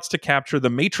robots to capture the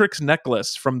Matrix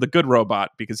necklace from the good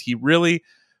robot because he really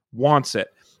wants it.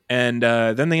 And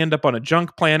then they end up on a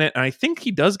junk planet, and I think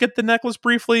he does get the necklace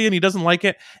briefly, and he doesn't like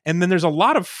it. And then there's a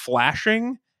lot of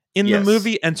flashing in the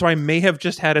movie, and so I may have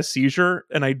just had a seizure,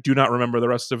 and I do not remember the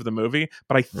rest of the movie,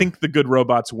 but I think the good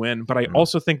robots win, but I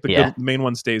also think the main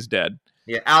one stays dead.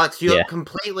 Yeah, Alex, you're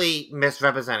completely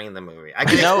misrepresenting the the I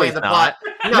can explain the plot.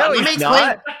 No,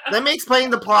 let me explain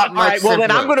the plot much simpler. Well,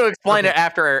 then I'm going to explain it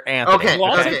after Anthony. Okay,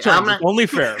 well, I'll take turns. Only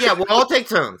fair. Yeah, we'll all take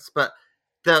turns, but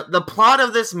the plot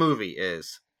of this movie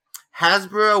is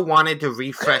Hasbro wanted to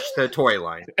refresh their toy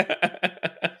line.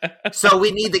 So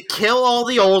we need to kill all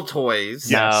the old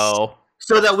toys. No.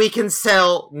 So that we can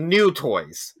sell new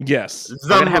toys. Yes. We're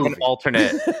going to have an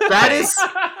alternate. That is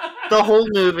the whole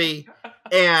movie.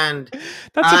 And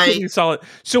that's a pretty solid.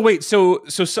 So wait, so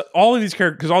all of these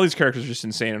characters, because all these characters are just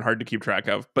insane and hard to keep track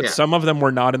of, but some of them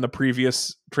were not in the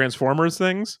previous Transformers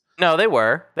things? No, they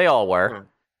were. They all were.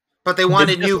 But they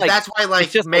wanted new. That's why,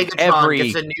 Megatron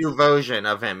gets a new version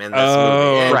of him in this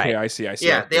movie. And, okay, I see.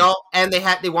 Yeah,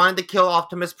 they wanted to kill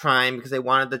Optimus Prime because they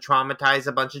wanted to traumatize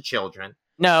a bunch of children.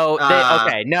 No, no.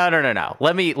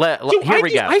 Here we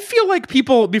go. I feel like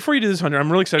people, before you do this, Hunter,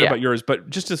 I'm really excited about yours, but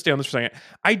just to stay on this for a second,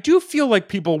 I do feel like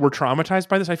people were traumatized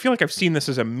by this. I feel like I've seen this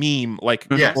as a meme, like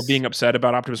people being upset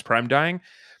about Optimus Prime dying.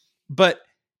 But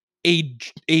a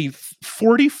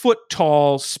 40-foot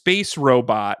tall space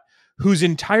robot whose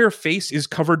entire face is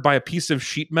covered by a piece of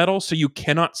sheet metal so you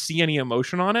cannot see any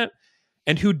emotion on it,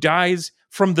 and who dies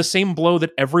from the same blow that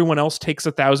everyone else takes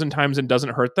 1,000 times and doesn't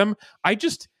hurt them. I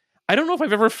don't know if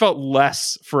I've ever felt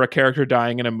less for a character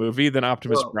dying in a movie than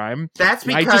Optimus Prime. That's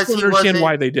because I just don't understand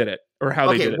why they did it or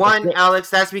how they did it. One,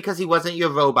 Alex, that's because he wasn't your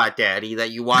robot daddy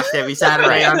that you watched every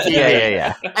Saturday on TV.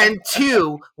 Yeah. And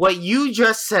two, what you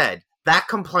just said, that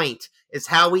complaint is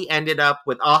how we ended up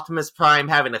with Optimus Prime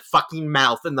having a fucking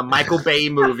mouth in the Michael Bay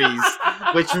movies,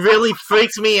 which really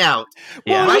freaks me out.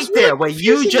 Yeah. Right there, what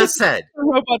you just said.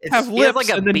 Robots have lips, like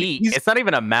a beak. It's not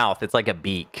even a mouth. It's like a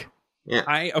beak.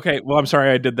 Yeah. Well, I'm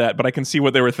sorry I did that, but I can see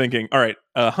what they were thinking. All right,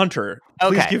 Hunter,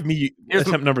 please give me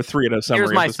attempt number 3 at a summary.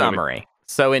 Here's my summary. Movie.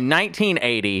 So in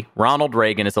 1980, Ronald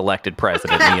Reagan is elected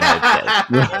president of the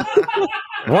United States.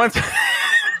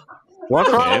 Once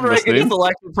Ronald Reagan is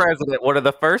elected president, one of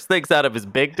the first things out of his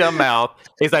big dumb mouth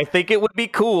is, I think it would be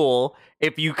cool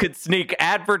if you could sneak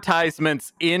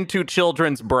advertisements into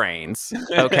children's brains.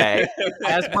 Okay.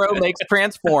 Hasbro makes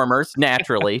Transformers,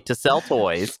 naturally, to sell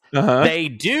toys.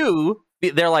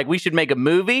 They're like, we should make a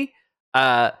movie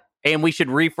and we should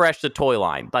refresh the toy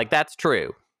line. Like, that's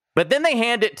true. But then they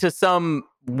hand it to some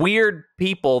weird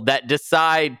people that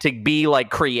decide to be like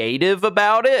creative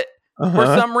about it. For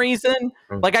some reason.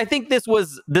 Like, I think this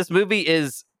movie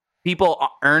is people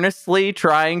earnestly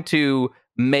trying to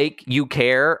make you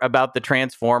care about the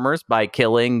Transformers by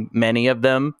killing many of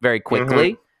them very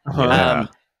quickly. And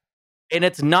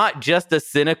it's not just a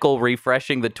cynical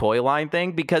refreshing the toy line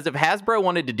thing, because if Hasbro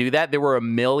wanted to do that, there were a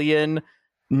million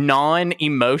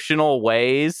non-emotional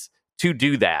ways to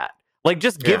do that. Like,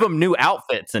 just give them new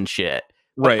outfits and shit.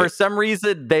 But for some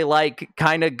reason, they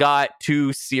kind of got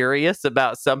too serious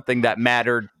about something that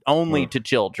mattered only to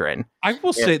children. I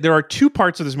will say there are 2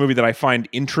 parts of this movie that I find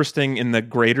interesting in the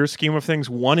greater scheme of things.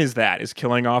 One is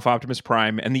killing off Optimus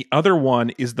Prime, and the other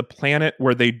one is the planet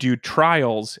where they do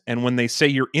trials, and when they say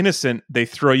you're innocent, they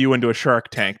throw you into a shark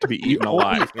tank to be eaten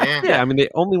alive. I mean, they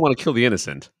only want to kill the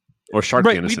innocent. Or shark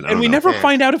the innocent. We never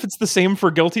find out if it's the same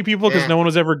for guilty people because no one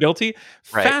was ever guilty.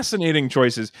 Fascinating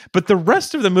choices. But the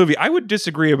rest of the movie, I would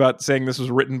disagree about saying this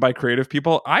was written by creative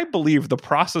people. I believe the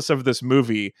process of this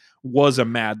movie was a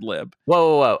Mad Lib.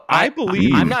 Whoa. I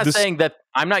believe. I'm not saying that.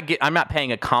 I'm not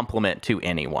paying a compliment to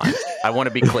anyone. I want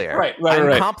to be clear.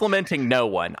 I'm complimenting no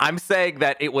one. I'm saying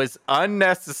that it was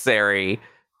unnecessary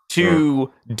to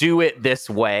do it this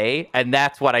way, and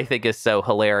that's what I think is so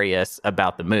hilarious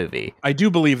about the movie. I do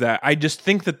believe that. I just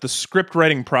think that the script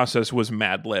writing process was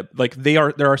Mad Lib. Like,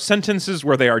 there are sentences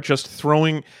where they are just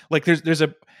throwing, like, there's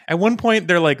at one point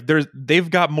they're like, they've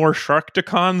got more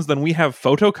Sharktacons than we have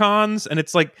Photocons, and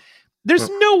it's like, there's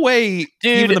no way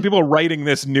even the people writing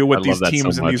this knew what these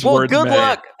teams and these words meant. Good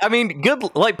luck. I mean,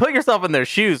 put yourself in their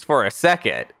shoes for a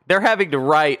second. They're having to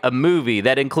write a movie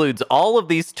that includes all of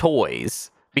these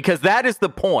toys, because that is the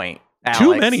point, Alex.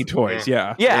 Too many toys,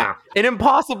 yeah. An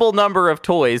impossible number of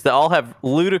toys that all have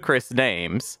ludicrous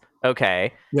names,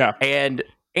 okay? Yeah. And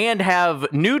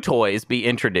have new toys be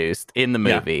introduced in the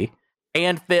movie.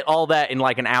 and fit all that in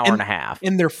like an hour and a half.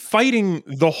 And they're fighting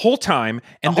the whole time,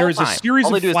 and there's a series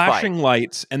of flashing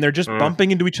lights, and they're just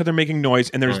bumping into each other, making noise,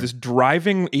 and there's this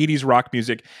driving 80s rock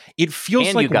music. It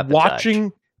feels like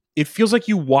watching... It feels like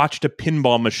you watched a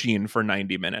pinball machine for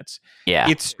 90 minutes. Yeah.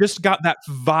 It's just got that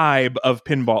vibe of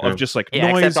pinball, of just like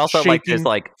noise, except also shaking,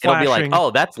 like it'll be like,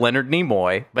 oh, that's Leonard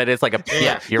Nimoy, but it's like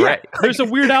you're right. There's a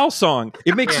Weird Al song.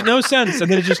 It makes no sense,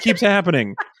 and then it just keeps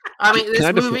happening. I mean,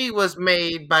 this movie was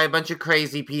made by a bunch of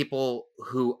crazy people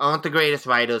who aren't the greatest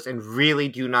writers and really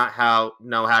do not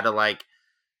know how to like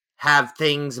have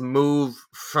things move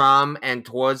from and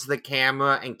towards the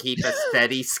camera and keep a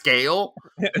steady scale.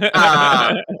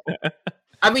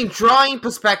 I mean, drawing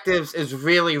perspectives is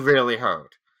really, really hard.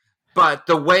 But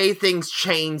the way things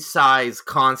change size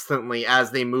constantly as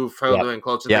they move further and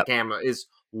closer to the camera is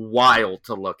wild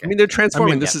to look at. I mean, they're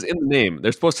transforming. This is in the name.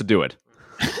 They're supposed to do it.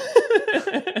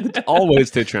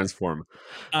 Always to transform.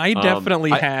 I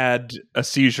definitely had a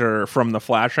seizure from the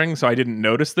flashing, so I didn't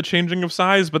notice the changing of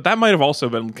size, but that might have also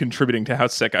been contributing to how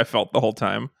sick I felt the whole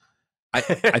time. I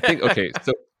think, okay,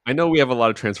 so I know we have a lot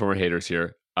of Transformer haters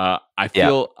here. I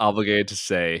feel obligated to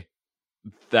say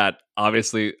that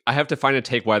obviously I have to find a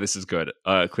take why this is good,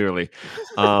 clearly.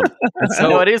 So,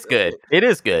 no, it is good. It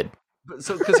is good.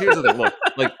 So, because here's the thing. Look,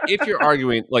 like, if you're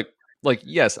arguing, like,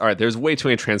 yes, all right, there's way too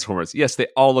many Transformers. Yes, they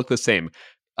all look the same.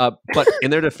 But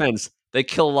in their defense, they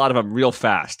kill a lot of them real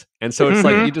fast. And so it's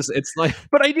like, it's like...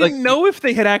 But I didn't know if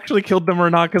they had actually killed them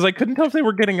or not, because I couldn't tell if they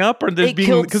were getting up or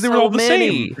because they were all the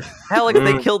same. Alex,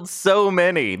 they killed so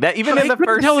many. That even in the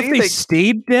first tell scene, if they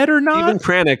stayed dead or not. Even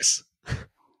Kranix.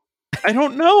 I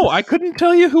don't know. I couldn't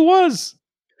tell you who was.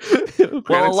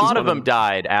 Well, a lot of them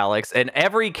died, Alex. And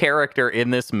every character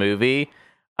in this movie...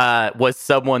 was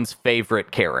someone's favorite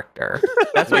character.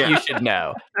 That's what you should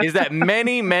know. Is that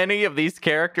many of these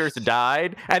characters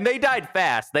died, and they died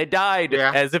fast. They died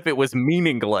as if it was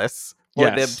meaningless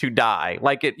for them to die.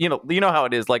 Like it, you know how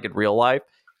it is. Like in real life,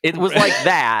 it was like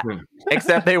that,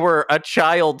 except they were a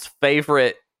child's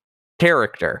favorite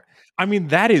character. I mean,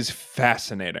 that is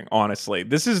fascinating. Honestly,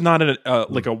 this is not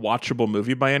like a watchable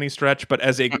movie by any stretch, but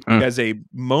as a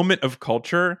moment of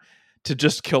culture. To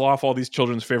just kill off all these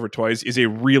children's favorite toys is a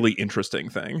really interesting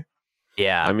thing.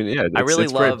 Yeah. I mean, I really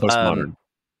love, very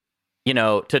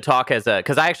postmodern. To talk as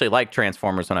because I actually liked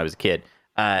Transformers when I was a kid.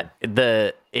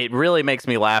 It really makes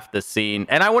me laugh, this scene.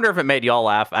 And I wonder if it made y'all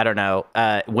laugh. I don't know.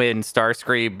 When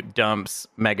Starscream dumps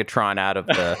Megatron out of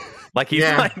the, like, he's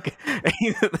like,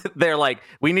 they're like,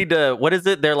 we need to, what is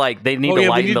it? They're like, they need to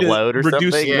lighten the load or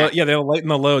something. They'll lighten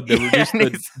the load. They reduce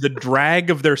the drag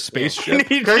of their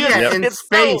spaceship. In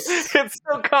space. It's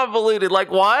so convoluted. Like,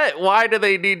 why do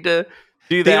they need to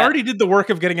do that? They already did the work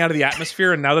of getting out of the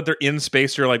atmosphere, and now that they're in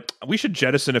space, you're like, we should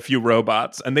jettison a few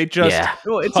robots, and they just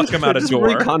huck them out a door.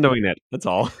 Recondoing it. That's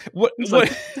all. What does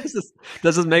this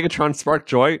Megatron spark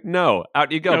joy? No,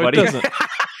 out you go, buddy. It doesn't.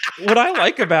 What I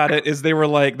like about it is they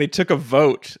took a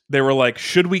vote. They were like,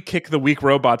 should we kick the weak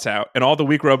robots out? And all the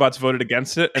weak robots voted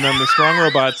against it, and then the strong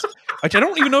robots. Which I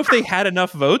don't even know if they had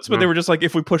enough votes, but they were just like,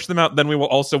 if we push them out, then we will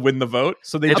also win the vote.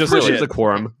 So they just really a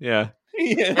quorum. Yeah.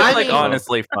 It's like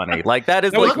honestly funny. Like that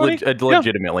is like a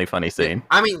legitimately funny scene.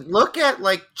 I mean, look at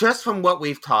like just from what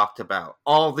we've talked about,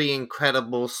 all the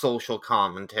incredible social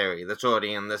commentary that's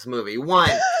already in this movie. One,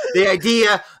 the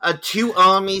idea of two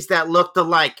armies that looked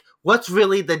alike. What's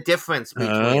really the difference between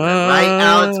them, right?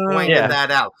 Alex pointed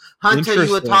that out. Hunter,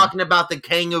 you were talking about the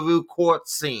kangaroo court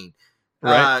scene.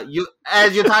 Right.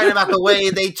 As you're talking about the way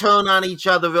they turn on each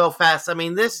other real fast. I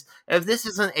mean, if this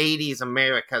is an 80s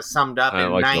America summed up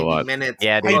in 90 minutes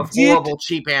of horrible,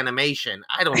 cheap animation,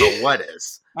 I don't know what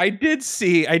is. I did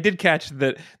catch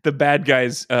that the bad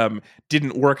guys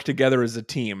didn't work together as a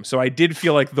team. So I did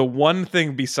feel like the one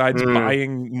thing besides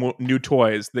buying new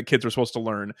toys that kids were supposed to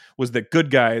learn was that good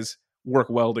guys work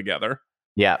well together.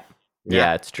 Yeah,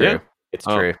 it's true. Yeah. It's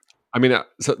true. I mean,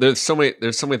 so there's so many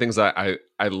things that I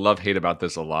hate about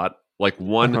this a lot. Like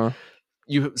one,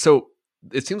 so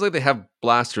it seems like they have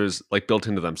blasters like built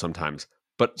into them sometimes,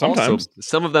 but also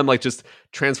some of them like just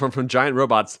transform from giant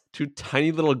robots to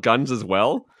tiny little guns as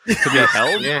well to be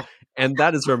held. And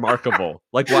that is remarkable.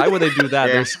 Like, why would they do that?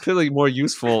 They're clearly more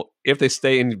useful if they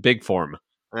stay in big form.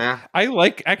 Yeah. I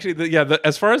like actually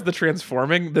as far as the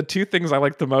transforming, the two things I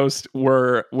liked the most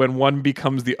were when one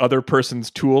becomes the other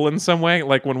person's tool in some way,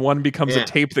 like when one becomes a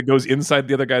tape that goes inside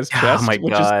the other guy's chest,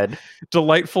 which is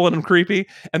delightful and creepy.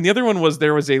 And the other one was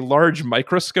there was a large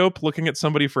microscope looking at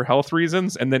somebody for health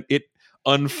reasons, and then it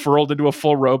unfurled into a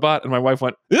full robot, and my wife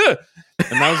went, ugh!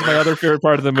 And that was my other favorite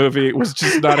part of the movie, was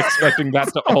just not expecting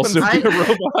that to also be a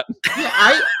robot.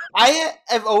 I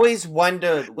have always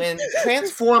wondered when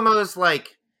Transformers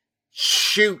like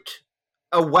shoot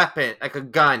a weapon, like a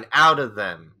gun, out of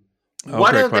them.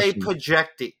 What great are question. they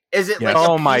projecting? Is it Yes. like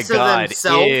Oh a my piece of god!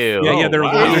 themselves? Ew. Yeah, they're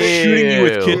wow. shooting you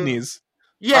with Ew. kidneys.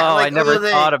 Yeah, Oh, like, I never are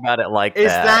they- thought about it like Is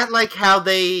that. that like how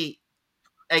they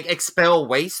like expel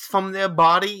waste from their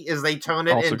body? Is they turn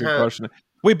it Also, good into? question.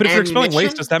 Wait, but if they're expelling waste,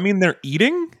 ammunition? does that mean they're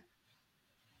eating?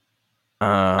 Do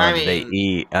they mean-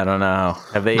 eat? I don't know.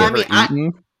 Have they I ever mean,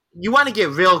 eaten? You want to get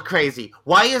real crazy?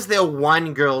 Why is there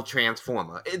one girl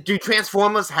Transformer? Do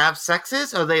Transformers have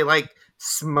sexes? Are they like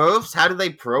Smurfs? How do they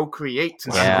procreate?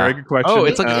 That's a Yeah. very good question. Oh,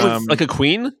 it's like a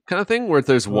queen kind of thing where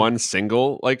there's one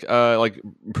single like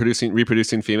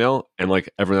reproducing female and like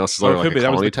everyone else is oh, it like could a be.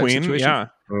 That was colony the type queen. situation. Yeah.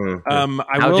 Mhm.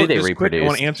 I How will do they just quick, I reproduce?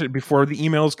 want to answer it before the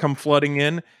emails come flooding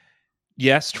in.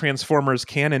 Yes, Transformers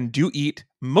can and do eat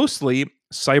mostly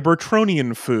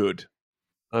Cybertronian food.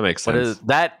 That makes What sense. is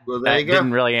that? Well, there That you go.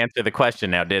 didn't really answer the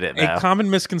question, now did it? Though? A common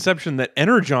misconception that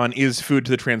Energon is food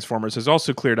to the Transformers is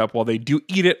also cleared up. While they do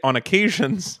eat it on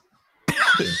occasions,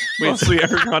 mostly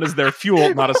Energon is their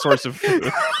fuel, not a source of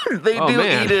food. They Oh, do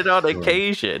man. eat it on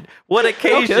occasion. What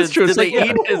occasions that's true. do It's they like,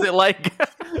 eat? Is it like?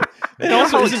 And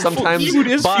also, how isn't sometimes food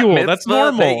is bat fuel. mitzvah? That's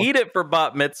normal. They eat it for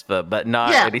bat mitzvah, but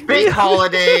not Yeah, anything. big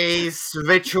holidays,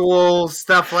 rituals,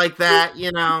 stuff like that.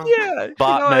 You know. Yeah,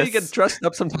 Botmas. how you get dressed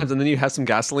up sometimes and then you have some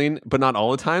gasoline, but not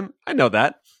all the time. I know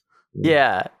that.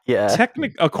 Yeah.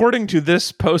 According to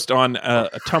this post on a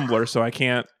Tumblr, so I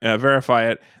can't verify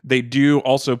it, they do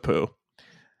also poo.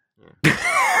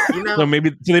 You know. So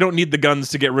maybe they don't need the guns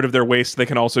to get rid of their waste. They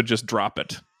can also just drop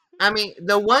it. I mean,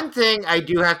 the one thing I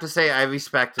do have to say I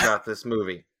respect about this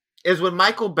movie is when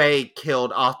Michael Bay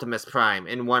killed Optimus Prime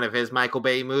in one of his Michael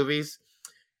Bay movies,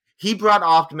 he brought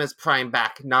Optimus Prime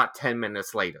back not 10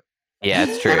 minutes later. Yeah,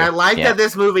 it's true. And I like Yeah. that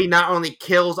this movie not only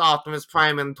kills Optimus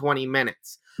Prime in 20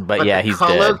 minutes, But yeah, the he's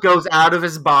color dead. goes out of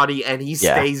his body and he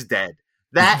Yeah. stays dead.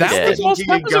 That That is was,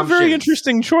 sticking to your a very gumptions.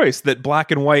 interesting choice. That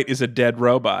black and white is a dead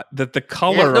robot. That the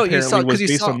color No, apparently was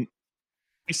based on.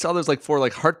 You saw there's like 4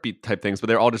 like heartbeat type things, but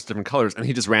they're all just different colors, and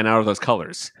he just ran out of those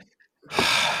colors.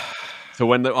 So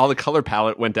when all the color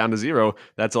palette went down to 0,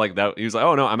 that's like that. He was like,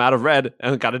 "Oh no, I'm out of red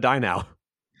and got to die now."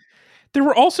 There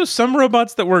were also some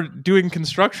robots that were doing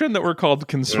construction that were called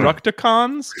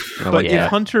Constructicons. But Yeah. if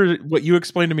Hunter, what you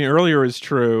explained to me earlier is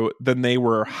true, then they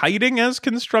were hiding as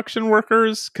construction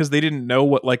workers because they didn't know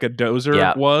what like a dozer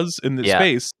Yeah. was in the Yeah.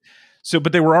 space. So,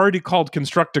 but they were already called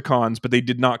Constructicons, but they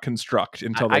did not construct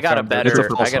until they I got a found their- better.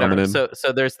 false synonym.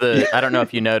 So there's the. I don't know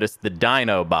if you noticed the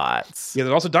Dinobots. Yeah,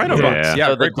 there's also Dinobots. Yeah,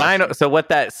 So the great question. So what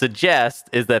that suggests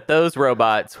is that those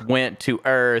robots went to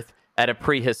Earth at a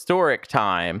prehistoric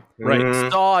time, Right.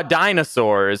 Mhm. saw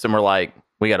dinosaurs, and were like,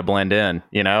 "We got to blend in,"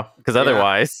 because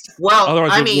otherwise, Well,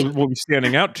 Otherwise, I we'll- mean, we'll be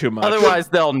standing out too much. otherwise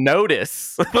they'll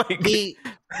notice. Like, the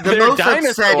they're most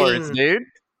dinosaurs, upsetting dude.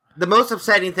 the most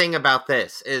upsetting thing about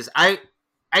this is I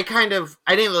didn't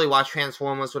really watch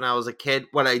Transformers when I was a kid.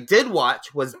 What I did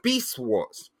watch was Beast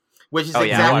Wars, which is Oh,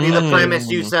 yeah, I exactly watched the that. premise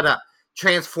you set up.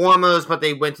 Transformers, but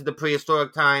they went to the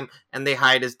prehistoric time and they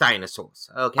hide as dinosaurs.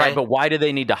 Okay, Right, but why do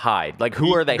they need to hide? Like,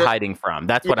 who are they hiding from?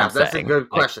 That's what Yeah, I'm that's a saying. good Like,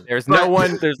 question. there's But- no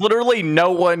one. There's literally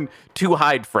no one to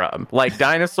hide from. Like,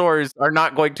 dinosaurs are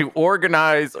not going to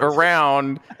organize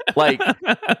around, like,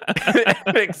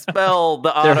 and expel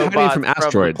the They're Autobots hiding from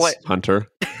asteroids, the Hunter.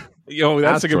 Yo,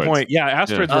 that's a good Asteroids. point. Yeah,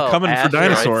 asteroids Oh, were coming for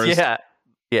asteroids. dinosaurs.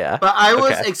 Yeah. But I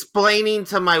was Okay. explaining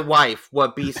to my wife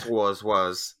what Beast Wars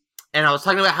was, and I was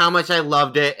talking about how much I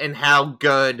loved it and how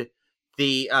good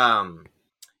the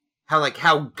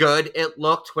how good it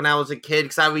looked when I was a kid,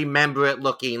 because I remember it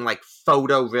looking like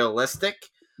photorealistic.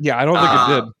 Yeah, I don't think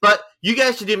it did. But you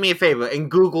guys should do me a favor and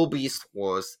Google Beast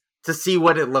Wars to see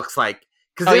what it looks like.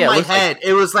 Because Oh, in yeah, it my looks like- head,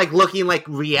 it was like looking like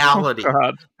reality.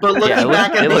 God. But looking Yeah,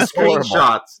 back at it these looks horrible.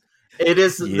 screenshots, it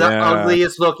is the Yeah.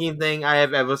 ugliest looking thing I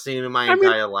have ever seen in my I mean-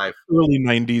 entire life. Early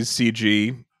 90s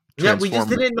CG. Yeah, we just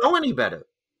Transformer. didn't know any better.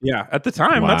 Yeah, at the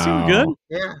time, that seemed good.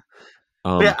 Yeah.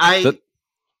 Um, But I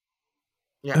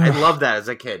that- loved that as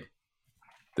a kid.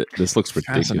 This looks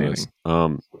ridiculous.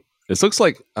 Fascinating. This looks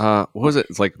like what was it?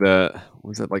 It's like it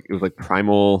was like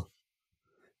Primal,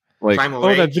 like Primal Oh,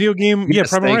 Rage. that video game, yeah, Yes,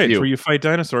 Primal thank Rage, you. where you fight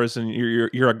dinosaurs and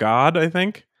you're a god. I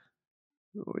think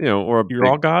or you're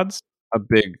all gods. a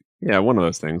big one of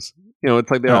those things.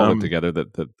 It's like they all live Um, together.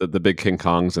 The big King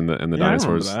Kongs and the Yeah,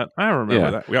 dinosaurs. I remember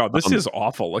Yeah. that. Wow, this Um, is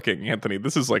awful looking, Anthony.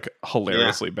 This is like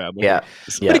hilariously bad looking. Yeah.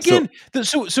 But again,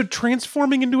 so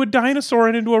transforming into a dinosaur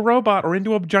and into a robot or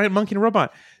into a giant monkey and a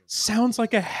robot sounds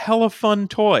like a hella fun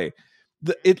toy.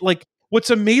 What's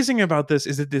amazing about this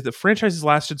is that the franchise has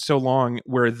lasted so long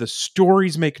where the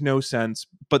stories make no sense,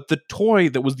 but the toy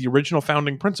that was the original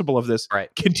founding principle of this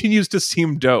Right. continues to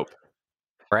seem dope.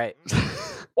 Right.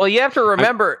 Well, you have to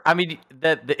remember,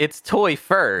 that it's toy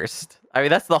first. I mean,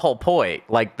 that's the whole point.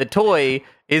 Like, the toy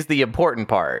is the important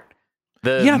part.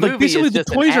 The movie basically is the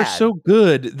just toys an are ad. so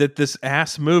good that this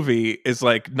ass movie is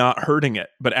like not hurting it,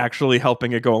 but actually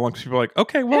helping it go along. People are like,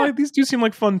 okay, well, these do seem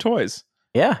like fun toys.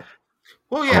 Yeah.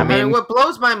 Well, yeah, I mean, what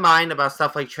blows my mind about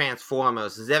stuff like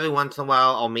Transformers is every once in a while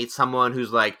I'll meet someone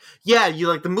who's like, yeah, you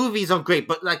like the movies are great,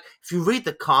 but like if you read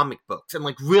the comic books and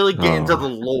like really get into the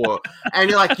lore, and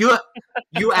you're like,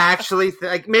 you actually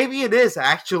like maybe it is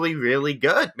actually really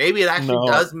good. Maybe it actually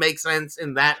does make sense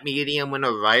in that medium when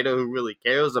a writer who really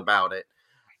cares about it.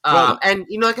 And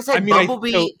like I said,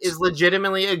 Bumblebee is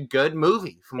legitimately a good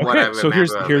movie from what I remember. So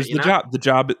here's the job. The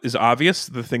job is obvious.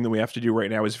 The thing that we have to do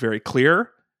right now is very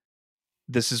clear.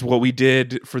 This is what we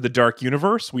did for the Dark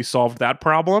Universe. We solved that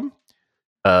problem.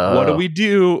 What do we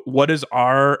do?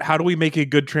 How do we make a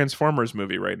good Transformers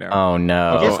movie right now? Oh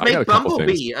no! Just make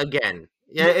Bumblebee again.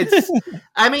 Yeah, it's.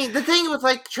 I mean, the thing with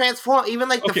like Transform, even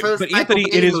like the first. But Anthony,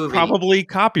 it is probably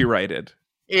copyrighted.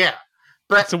 Yeah,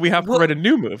 but so we have to write a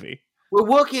new movie. We're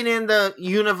working in the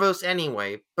universe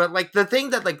anyway. But like the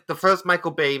thing that like the first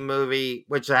Michael Bay movie,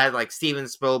 which had like Steven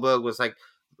Spielberg was like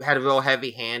had a real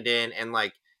heavy hand in, and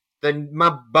like the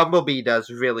Bumblebee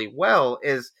does really well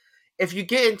is if you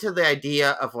get into the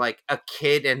idea of like a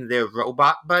kid and their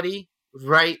robot buddy,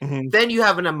 right? Mm-hmm. Then you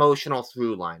have an emotional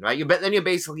through line, right? Then you're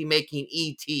basically making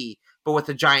E.T. but with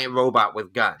a giant robot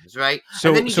with guns, right?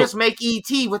 And then you just make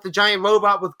E.T. with a giant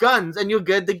robot with guns, and you're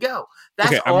good to go.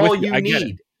 That's all you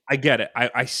need. I get it.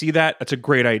 I see that. That's a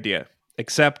great idea.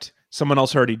 Except someone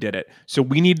else already did it. So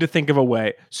we need to think of a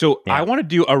way. So I want to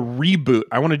do a reboot.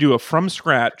 I want to do a from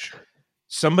scratch.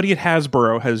 Somebody at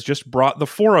Hasbro has just brought the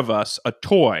four of us a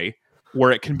toy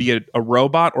where it can be a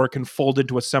robot or it can fold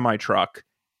into a semi-truck.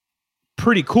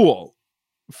 Pretty cool.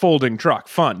 Folding truck.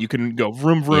 Fun. You can go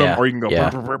vroom, vroom, or you can go brr,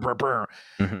 brr, brr, brr, brr.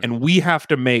 Mm-hmm. And we have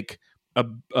to make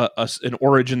an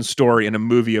origin story and a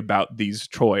movie about these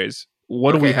toys.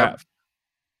 What do we have?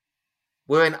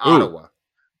 We're in Ottawa.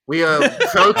 We are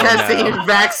protesting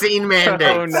vaccine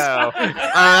mandates. Oh, no. All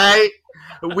right?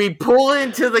 We pull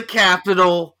into the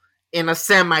Capitol in a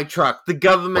semi-truck. The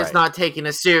government's not taking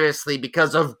us seriously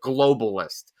because of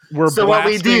globalists. So what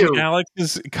we do,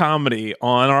 Alex's comedy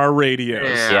on our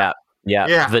radios.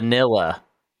 Yeah. Vanilla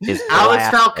is Alex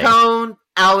Falcone,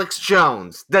 Alex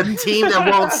Jones, the team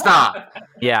that won't stop.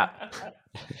 Yeah.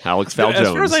 Alex Falcone.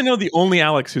 As far as I know, the only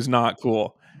Alex who's not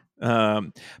cool.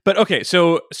 But okay,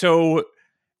 so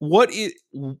what is?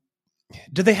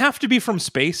 Do they have to be from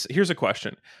space? Here's a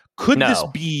question: could this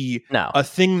be a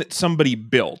thing that somebody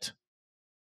built?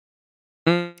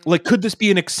 Like, could this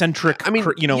be an eccentric? Like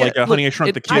a Honey I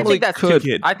Shrunk the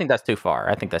Kids. I think that's too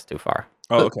far.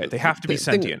 Oh, okay. They have to be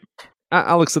sentient.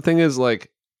 Alex, the thing is,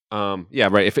 like, right.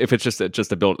 If it's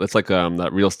just a build, it's like that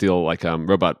Real Steel, like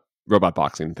robot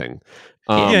boxing thing.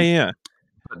 Yeah.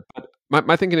 But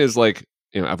my thinking is like,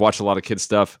 I've watched a lot of kids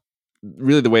stuff.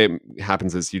 Really, the way it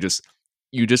happens is you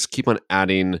just keep on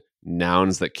adding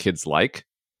nouns that kids like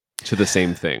to the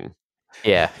same thing.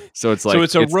 Yeah. So it's like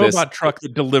it's a robot truck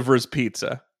that delivers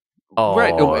pizza. Oh,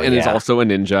 right. And it's also a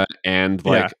ninja and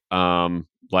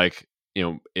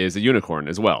is a unicorn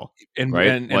as well. And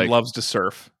loves to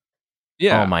surf.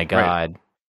 Yeah. Oh my God. Right.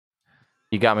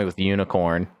 You got me with the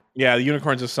unicorn. Yeah, the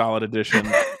unicorn's a solid addition.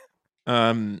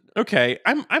 Okay.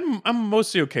 I'm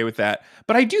mostly okay with that.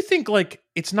 But I do think like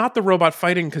it's not the robot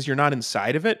fighting because you're not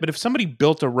inside of it. But if somebody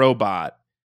built a robot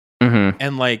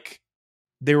and like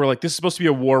they were like, this is supposed to be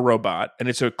a war robot, and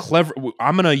it's a clever.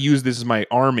 I'm gonna use this as my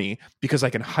army because I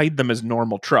can hide them as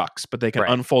normal trucks, but they can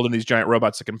unfold in these giant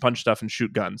robots that can punch stuff and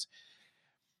shoot guns.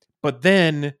 But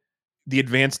then the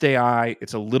advanced AI,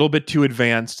 it's a little bit too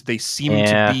advanced. They seem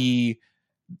to be.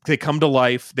 They come to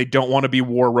life. They don't want to be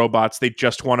war robots. They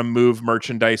just want to move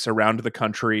merchandise around the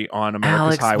country on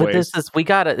America's highways. But we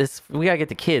gotta get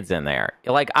the kids in there.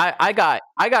 Like I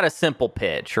got a simple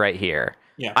pitch right here.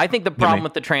 Yeah. I think the problem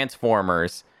with the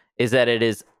Transformers is that it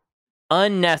is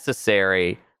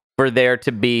unnecessary for there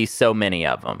to be so many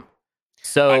of them.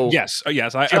 So yes.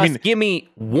 I mean, give me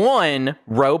one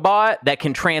robot that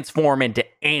can transform into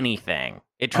anything.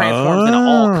 It transforms into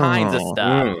all kinds of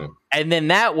stuff, and then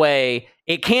that way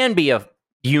it can be a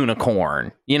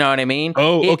unicorn. You know what I mean?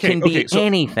 Oh, it can be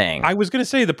anything. I was going to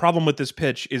say the problem with this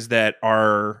pitch is that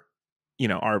our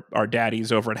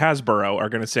daddies over at Hasbro are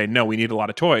going to say, no, we need a lot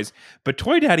of toys. But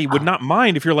Toy Daddy would not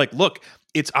mind if you're like, look,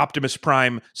 it's Optimus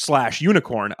Prime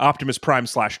 /unicorn, Optimus Prime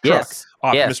 /truck,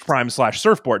 Optimus Prime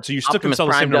 /surfboard. So you still can sell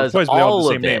the same number of toys, but they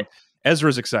all have the same name.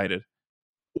 Ezra's excited.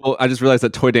 Well, I just realized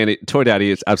that Toy Daddy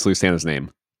is absolutely Santa's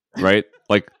name, right?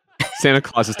 Like Santa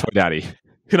Claus is Toy Daddy.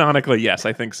 Canonically, yes,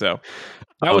 I think so.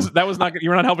 That was not good. You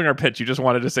were not helping our pitch. You just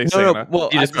wanted to say No, Santa. well,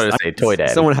 You just wanted to say Toy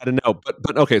Daddy. Someone had to know,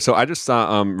 but okay. So I just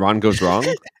saw Ron Goes Wrong,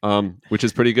 which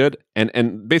is pretty good,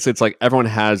 and basically it's like everyone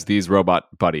has these robot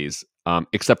buddies,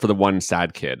 except for the one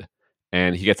sad kid,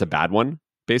 and he gets a bad one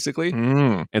basically.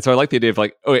 And so I like the idea of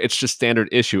like, oh, it's just standard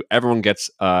issue. Everyone gets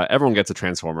a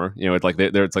transformer. You know, it's like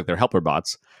they're helper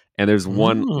bots, and there's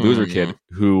one loser kid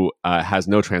who has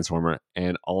no transformer,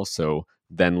 and also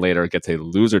then later gets a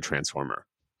loser transformer.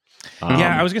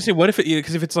 Yeah, I was gonna say, what if it?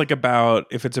 Because if it's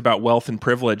about wealth and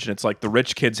privilege, and it's like the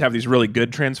rich kids have these really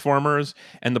good transformers,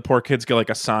 and the poor kids get like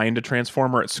assigned a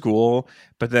transformer at school,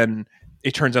 but then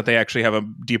it turns out they actually have a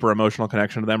deeper emotional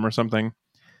connection to them, or something.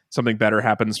 Something better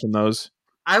happens from those.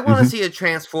 I want to see a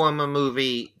Transformer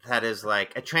movie that is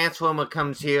like a Transformer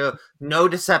comes here, no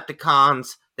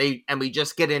Decepticons, and we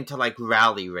just get into like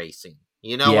rally racing.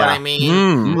 You know what I mean?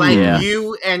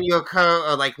 You and your car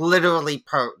are like literally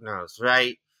partners,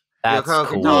 right? That's your car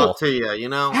cool. can talk to you, you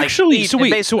know? Actually,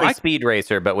 basically Speed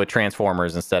Racer, but with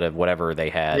Transformers instead of whatever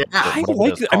they had. Yeah. I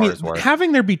like.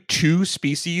 Having there be two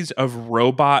species of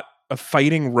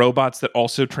fighting robots that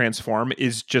also transform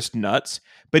is just nuts.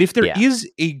 But if there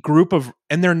is a group of,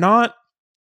 and they're not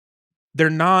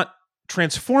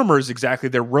Transformers exactly,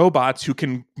 they're robots who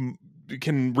can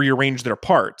rearrange their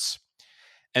parts,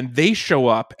 and they show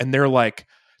up and they're like,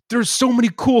 "There's so many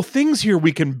cool things here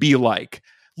we can be like.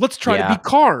 Let's try to be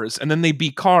cars," and then they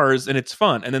be cars, and it's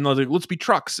fun. And then they're like, "Let's be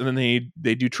trucks," and then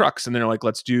they do trucks, and then they're like,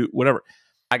 "Let's do whatever."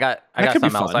 I got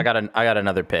something else. I got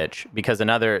another pitch because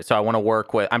so I want to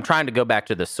work with. I'm trying to go back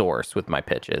to the source with my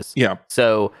pitches. Yeah.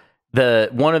 So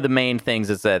one of the main things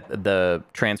is that the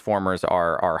Transformers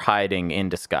are hiding in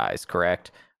disguise,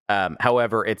 correct?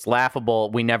 However, it's laughable.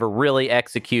 We never really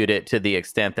execute it to the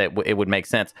extent that it would make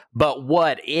sense. But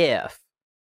what if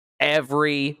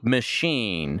every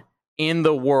machine in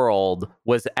the world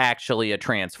was actually a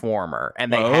Transformer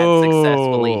and they had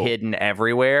successfully hidden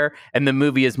everywhere? And the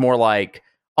movie is more like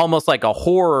almost like a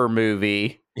horror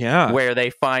movie. Yeah. Where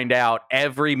they find out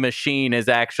every machine is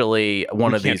actually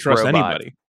one of these robots.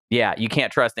 Anybody. Yeah, you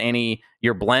can't trust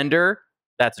your blender,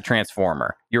 that's a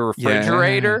Transformer. Your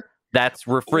refrigerator, that's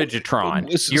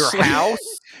Refrigitron. Your house,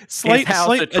 slight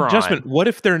adjustment. What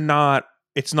if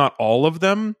it's not all of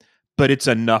them, but it's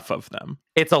enough of them?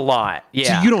 It's a lot.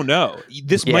 Yeah. So you don't know.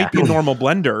 This might be a normal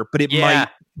blender, but it might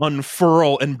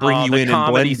unfurl and bring you in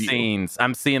and blend scenes.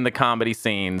 I'm seeing the comedy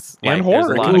scenes. And horror.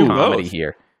 There's a lot of comedy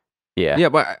here. Yeah. Yeah,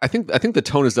 but I think the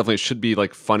tone is definitely should be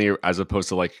like funnier as opposed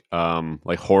to like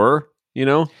horror. You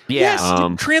know? Yeah. Yes,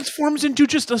 it transforms into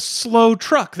just a slow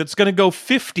truck that's going to go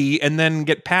 50 and then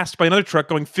get passed by another truck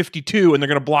going 52, and they're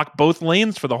going to block both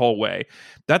lanes for the whole way.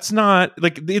 That's not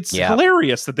like it's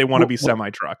hilarious that they want to be semi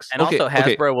trucks. And also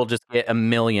Hasbro will just get a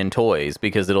million toys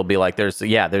because it'll be like there's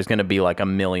going to be like a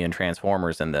million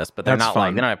Transformers in this, but they're not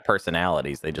like they don't have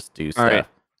personalities. They just do stuff.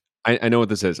 Right. I know what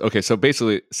this is. Okay, so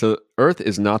basically, Earth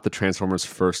is not the Transformers'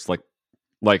 first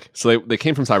so they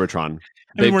came from Cybertron.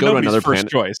 They go to another planet.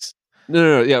 Choice.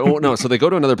 No. Yeah. Well, no. So they go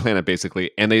to another planet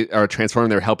basically, and they are transforming.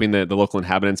 They're helping the local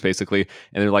inhabitants basically,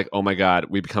 and they're like, "Oh my god,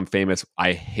 we become famous.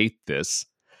 I hate this.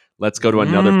 Let's go to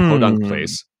another podunk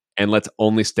place, and let's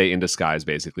only stay in disguise.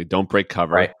 Basically, don't break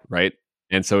cover, right?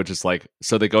 And so it's just like,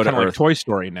 so they go to Earth. Like Toy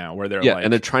Story now, where they're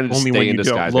and they're trying to stay in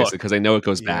disguise basically because they know it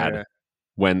goes bad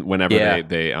whenever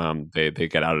they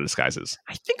get out of disguises.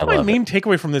 I think my main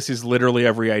takeaway from this is literally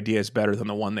every idea is better than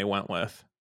the one they went with.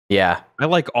 Yeah. I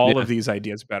like all of these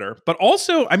ideas better. But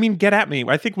also, I mean, get at me.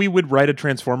 I think we would write a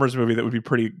Transformers movie that would be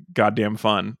pretty goddamn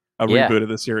fun. A reboot of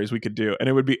the series we could do. And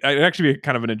it'd actually be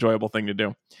kind of an enjoyable thing to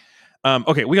do.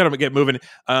 Okay, we got to get moving.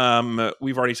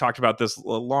 We've already talked about this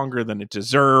longer than it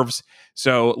deserves.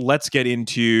 So let's get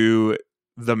into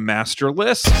the master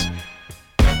list.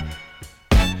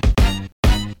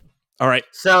 All right.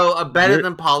 So a better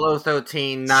than Apollo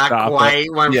 13, not quite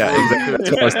 142. Yeah,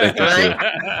 exactly.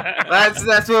 Right?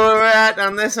 That's where we're at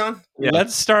on this one. Yeah.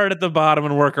 Let's start at the bottom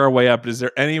and work our way up. Is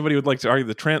there anybody who would like to argue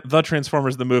the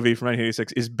Transformers, the movie from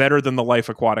 1986, is better than The Life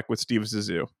Aquatic with Steve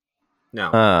Zissou?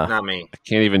 No, not me. I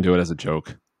can't even do it as a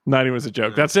joke. Not even as a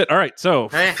joke. That's it. All right. So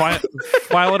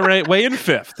file it right way in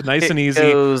fifth. Nice and easy.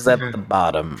 Goes at the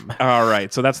bottom. All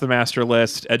right. So that's the master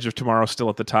list. Edge of Tomorrow still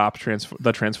at the top.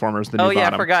 The Transformers, the new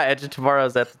bottom. I forgot. Edge of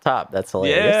Tomorrow's at the top. That's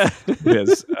hilarious. Yeah, it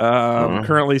is.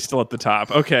 Currently still at the top.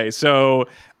 Okay. So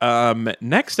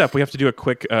next up, we have to do a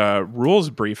quick rules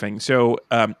briefing. So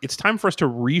it's time for us to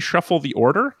reshuffle the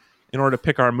order in order to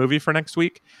pick our movie for next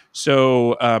week.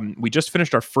 So we just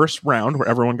finished our first round where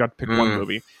everyone got to pick one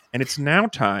movie. And it's now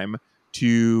time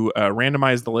to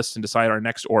randomize the list and decide our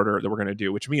next order that we're going to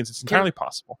do, which means it's entirely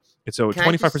possible. It's a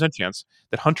 25% chance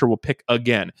that Hunter will pick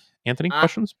again. Anthony,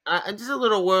 questions? I'm just a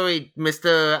little worried,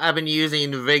 Mr. I've been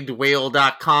using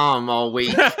riggedwheel.com all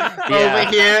week. Over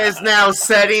here is now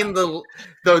setting the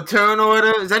turn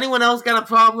order. Has anyone else got a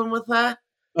problem with that?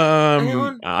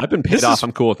 I've been paid off.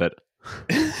 I'm cool with it.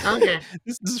 Okay.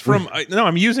 This is from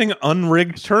I'm using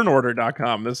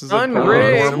unriggedturnorder.com. This is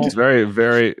Unrigged. It's very,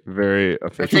 very, very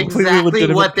official. That's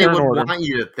exactly what they would want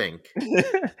you to think.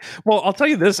 Well, I'll tell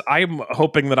you this. I'm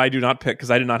hoping that I do not pick because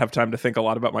I did not have time to think a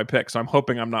lot about my pick. So I'm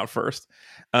hoping I'm not first.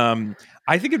 I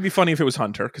think it'd be funny if it was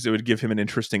Hunter because it would give him an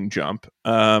interesting jump.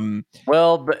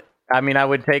 But I mean, I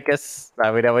would take us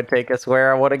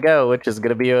where I want to go, which is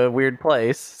going to be a weird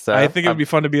place. So I think it would be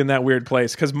fun to be in that weird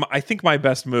place because I think my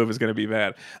best move is going to be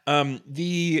bad.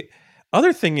 The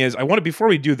other thing is, before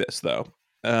we do this though,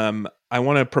 I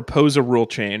want to propose a rule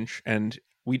change, and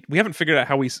we haven't figured out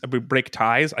how we break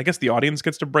ties. I guess the audience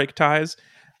gets to break ties.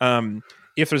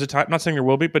 If there's a tie, I'm not saying there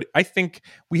will be, but I think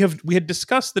we had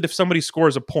discussed that if somebody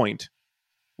scores a point,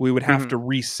 we would have to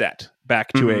reset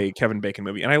back to a Kevin Bacon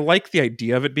movie. And I like the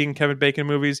idea of it being Kevin Bacon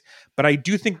movies, but I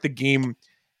do think the game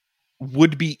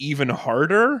would be even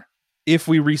harder if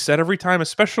we reset every time,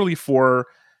 especially for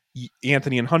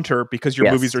Anthony and Hunter, because your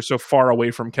movies are so far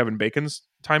away from Kevin Bacon's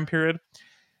time period,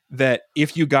 that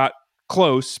if you got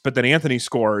close, but then Anthony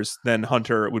scores, then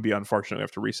Hunter would be unfortunately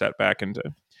have to reset back into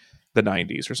the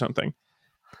 90s or something.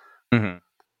 Mm-hmm.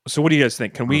 So what do you guys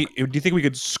think? Do you think we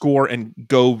could score and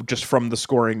go just from the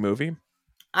scoring movie?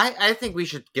 I think we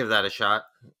should give that a shot.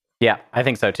 Yeah, I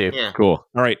think so too. Yeah. Cool.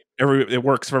 All right. It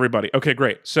works for everybody. Okay,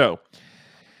 great. So,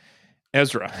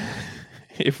 Ezra,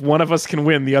 if one of us can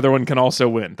win, the other one can also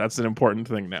win. That's an important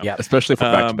thing now. Yeah. Especially if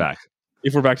we're back to back.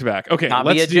 If we're back to back. Okay. Not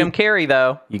be a Jim Carrey,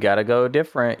 though. You got to go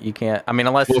different. You can't. I mean,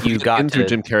 unless you got into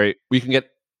Jim Carrey, you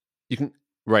can.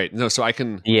 Right. No, so I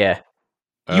can. Yeah.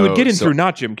 You would get in through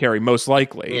not Jim Carrey, most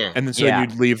likely, and then then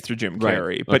you'd leave through Jim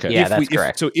Carrey. But okay. that's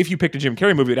correct. So if you picked a Jim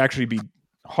Carrey movie, it'd actually be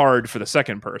hard for the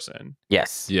second person.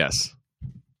 Yes.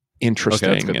 Interesting.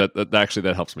 Okay, that's good.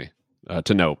 That helps me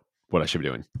to know what I should be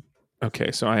doing.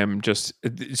 Okay, so I am just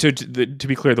to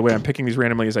be clear, the way I'm picking these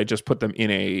randomly is I just put them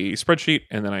in a spreadsheet,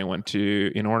 and then I went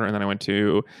to in order, and then I went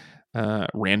to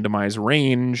randomize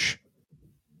range.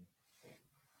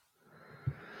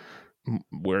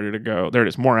 Where did it go? There it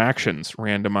is. More actions.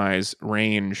 Randomize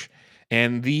range.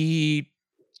 And the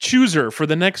chooser for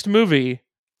the next movie,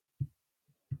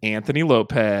 Anthony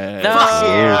Lopez.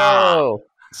 No!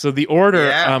 So the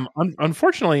order,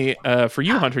 unfortunately for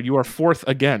you, Hunter, you are fourth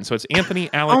again. So it's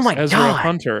Anthony, Alex, Ezra,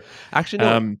 Hunter. Actually,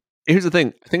 no. Here's the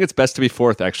thing. I think it's best to be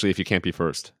fourth, actually, if you can't be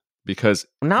first. Because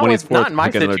when he's fourth, not in my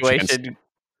situation.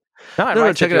 Not in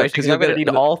my situation, because I'm going to need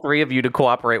all three of you to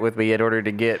cooperate with me in order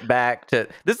to get back to...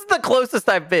 This is the closest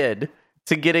I've been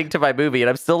to getting to my movie, and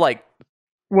I'm still like...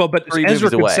 Well, but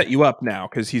Ezra could set you up now,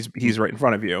 because he's right in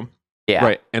front of you. Yeah.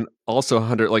 Right. And also,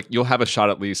 Hunter, you'll have a shot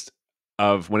at least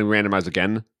of, when we randomize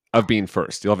again, of being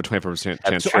first. You'll have a 25%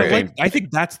 chance. So I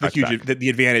think that's the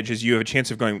advantage is you have a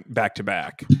chance of going back to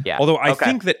back. Yeah. Although I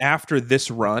think that after this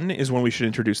run is when we should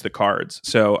introduce the cards.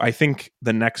 So I think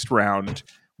the next round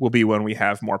will be when we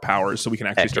have more powers, so we can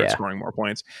actually start scoring more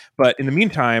points. But in the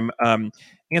meantime,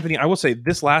 Anthony, I will say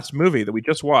this last movie that we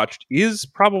just watched is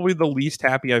probably the least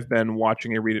happy I've been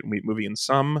watching a Read It and Weep movie in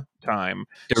some time.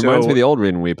 It reminds me of the old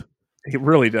Read and Weep. It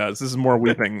really does. This is more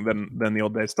weeping than the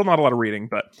old days. Still not a lot of reading,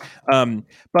 but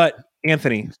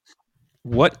Anthony,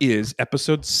 what is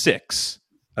episode 6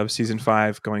 of season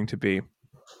 5 going to be?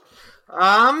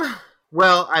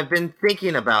 Well, I've been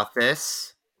thinking about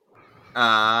this.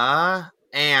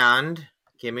 And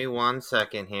give me 1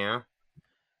 second here.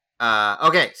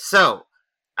 Okay, so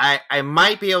I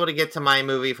might be able to get to my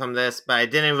movie from this, but I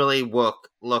didn't really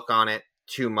look on it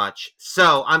too much.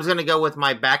 So I'm just going to go with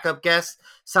my backup guess.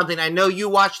 Something I know you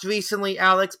watched recently,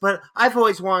 Alex, but I've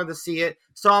always wanted to see it.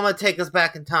 So I'm going to take us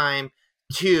back in time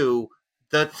to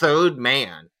The Third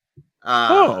Man,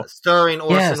 starring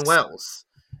Orson Welles.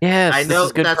 Yes, I know this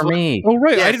is good for me. Oh,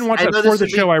 right. Yes, I didn't watch that for the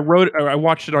show. I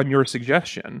watched it on your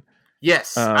suggestion.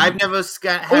 Yes, I've never had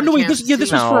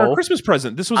this was for a Christmas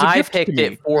present. This was a gift to me. I picked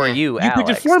it for you, Alex. You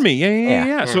picked it for me.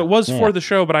 Yeah. So it was for the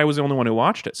show, but I was the only one who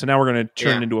watched it. So now we're going to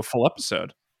turn it into a full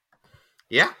episode.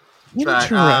 Yeah.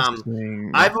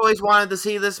 Interesting. But, I've always wanted to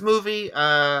see this movie.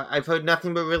 I've heard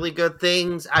nothing but really good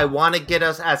things. I want to get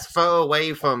us as far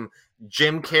away from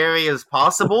Jim Carrey as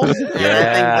possible. And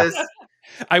I think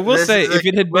I will say, if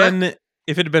it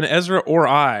had been Ezra or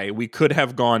I, we could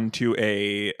have gone to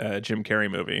a Jim Carrey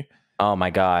movie. Oh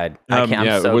my God! I'm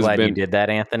so glad you did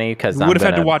that, Anthony. Because we would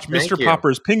have had to watch Mr.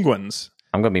 Popper's Penguins.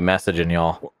 I'm gonna be messaging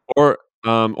y'all. Or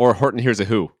Horton Hears a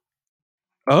Who.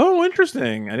 Oh,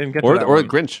 interesting. I didn't get Or to that or one.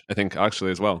 Grinch, I think,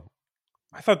 actually, as well.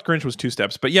 I thought Grinch was 2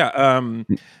 steps, but yeah,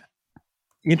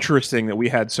 interesting that we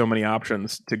had so many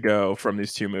options to go from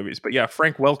these 2 movies. But yeah,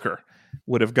 Frank Welker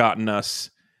would have gotten us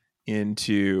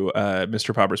into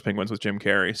Mr. Popper's Penguins with Jim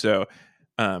Carrey. So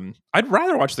I'd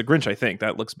rather watch The Grinch. I think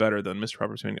that looks better than Mr.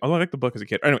 Popper's Penguins. Although I like the book as a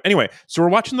kid. Anyway, so we're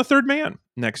watching The Third Man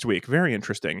next week. Very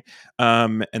interesting.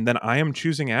 And then I am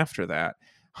choosing after that.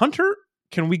 Hunter,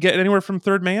 can we get anywhere from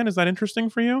Third Man? Is that interesting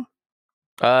for you?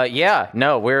 Yeah,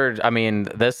 no,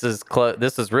 this is close.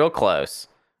 This is real close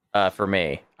for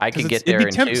me. I could get there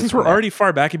in 2. Since we're already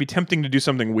far back, it'd be tempting to do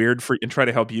something weird and try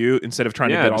to help you instead of trying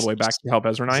to get all the way back to help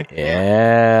Ezra and I.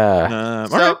 Yeah.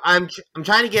 So right. I'm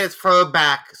trying to get as far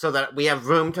back so that we have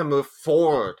room to move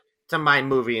forward to my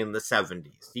movie in the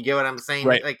 70s. You get what I'm saying?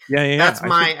 Right. Like, yeah. That's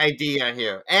my idea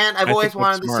here. And I've always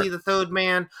wanted to see The Third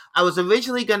Man. I was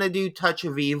originally going to do Touch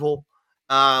of Evil,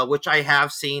 which I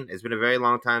have seen. It's been a very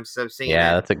long time since I've seen it.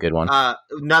 Yeah, that's a good one.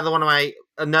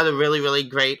 Another really, really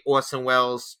great Orson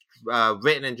Welles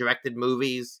written and directed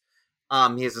movies.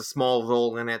 He has a small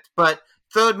role in it. But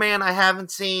Third Man, I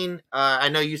haven't seen. I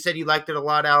know you said you liked it a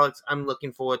lot, Alex. I'm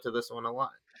looking forward to this one a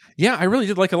lot. Yeah, I really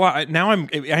did like it a lot. Now I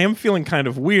am feeling kind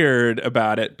of weird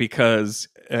about it because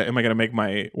am I going to make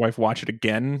my wife watch it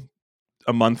again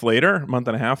a month and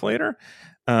a half later?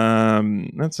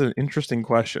 That's an interesting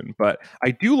question, but I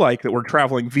do like that we're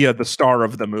traveling via the star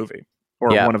of the movie. Or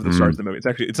one of the stars of the movie.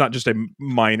 It's not just a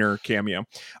minor cameo.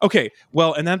 Okay,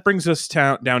 well, and that brings us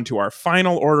down to our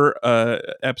final order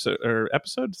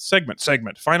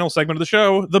segment. Final segment of the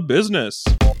show, the business.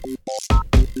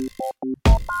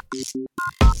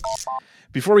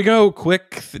 Before we go,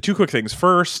 two quick things.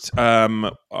 First,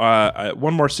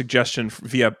 one more suggestion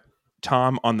via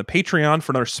Tom on the Patreon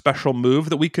for another special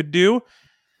move that we could do.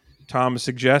 Tom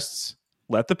suggests,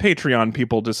 let the Patreon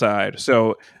people decide.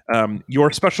 So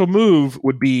your special move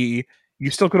would be you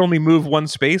still could only move one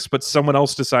space, but someone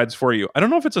else decides for you. I don't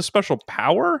know if it's a special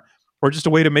power or just a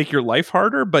way to make your life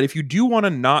harder, but if you do want to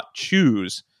not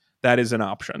choose, that is an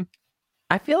option.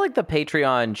 I feel like the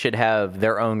Patreon should have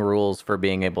their own rules for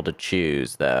being able to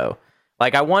choose, though.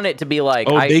 Like, I want it to be like...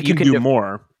 they can do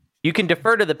more. You can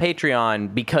defer to the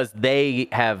Patreon because they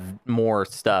have more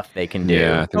stuff they can do.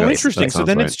 Yeah, interesting. So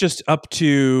then it's just up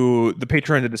to the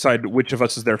Patreon to decide which of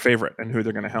us is their favorite and who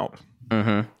they're going to help.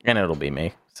 Mm-hmm. And it'll be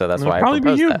me. So that's why I probably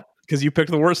proposed be you that. because you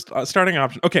picked the worst starting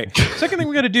option. Okay. Second thing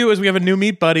we got to do is we have a new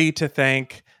Meat Buddy to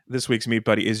thank. This week's Meat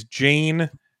Buddy is Jane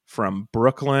from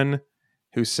Brooklyn,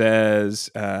 who says,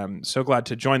 so glad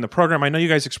to join the program. I know you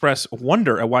guys express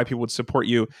wonder at why people would support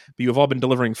you, but you have all been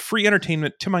delivering free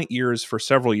entertainment to my ears for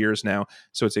several years now,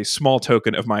 so it's a small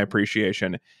token of my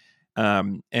appreciation.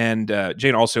 And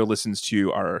Jane also listens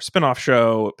to our spinoff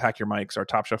show, Pack Your Mics, our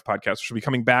Top Chef podcast, which will be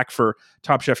coming back for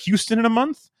Top Chef Houston in a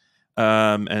month.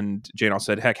 And Jane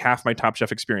also said, heck, half my Top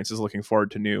Chef experience is looking forward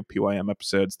to new PYM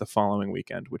episodes the following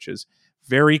weekend, which is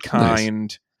very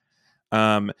kind.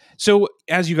 Nice. So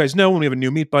as you guys know, when we have a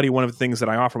new Meat Buddy, one of the things that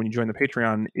I offer when you join the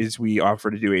Patreon is we offer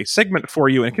to do a segment for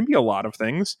you, and it can be a lot of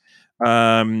things.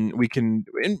 We can,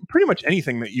 and pretty much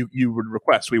anything that you would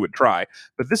request, we would try.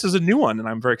 But this is a new one, and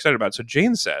I'm very excited about it. So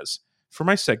Jane says, for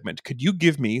my segment, could you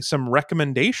give me some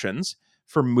recommendations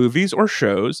for movies or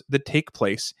shows that take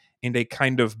place in a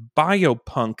kind of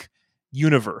biopunk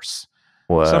universe?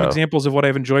 Whoa. Some examples of what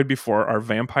I've enjoyed before are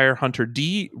Vampire Hunter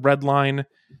D, Redline,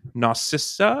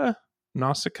 Nausicaa,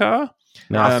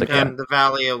 and The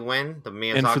Valley of Wind, the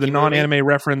Miyazaki and for the non-anime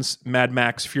reference, Mad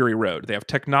Max Fury Road. They have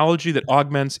technology that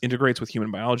augments, integrates with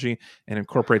human biology, and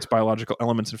incorporates biological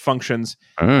elements and functions.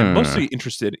 I'm mostly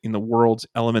interested in the world's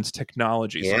elements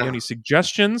technology. So if you have any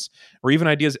suggestions or even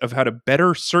ideas of how to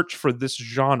better search for this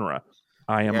genre,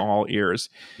 I am all ears.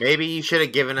 Maybe you should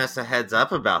have given us a heads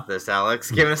up about this,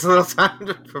 Alex. Given us a little time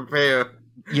to prepare.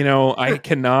 You know, I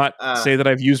cannot say that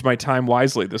I've used my time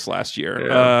wisely this last year.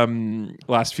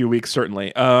 Last few weeks,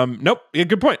 certainly. Nope. Yeah,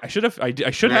 good point. I should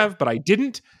have, but I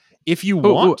didn't. If you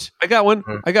want, I got one.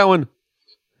 If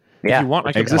you want,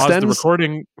 I can pause the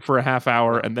recording for a half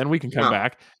hour and then we can come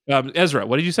back. Ezra,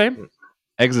 what did you say?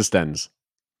 Existenz.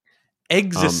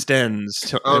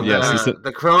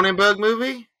 The Cronenberg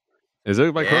movie. Is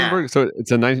it by Cronenberg? So it's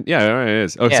a 19. Yeah, it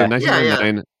is. Oh, so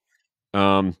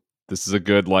 1999. This is a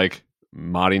good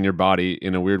modding your body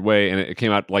in a weird way, and it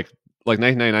came out like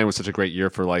 1999 was such a great year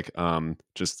for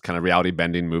just kind of reality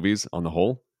bending movies on the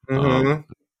whole.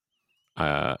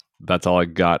 That's all I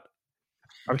got.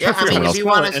 I was Yeah, trying to figure I mean, out if you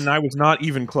how to spell wanna it, and I was not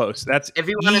even close. That's If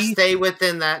you want to E. stay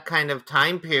within that kind of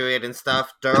time period and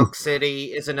stuff, Dark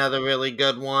City is another really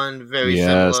good one. Very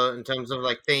Yes. similar in terms of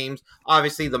like themes.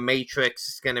 Obviously, The Matrix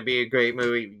is going to be a great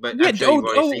movie, but Yeah. I'm sure you've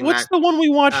already seen What's that. the one we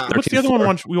watched? What's the other 13-4.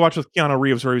 one we watched with Keanu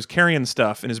Reeves where he was carrying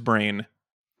stuff in his brain?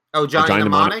 Oh, Johnny Johnny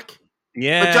Mnemonic?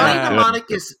 Yeah. But Johnny Good. Mnemonic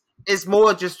is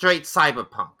more just straight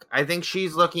cyberpunk. I think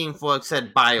she's looking for, like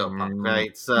said, biopunk,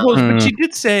 right? So, Well, but she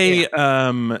did say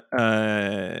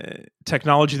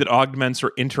technology that augments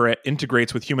or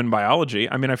integrates with human biology.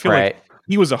 I mean, I feel like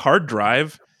he was a hard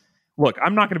drive. Look,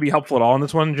 I'm not going to be helpful at all in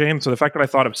this one, Jane. So the fact that I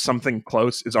thought of something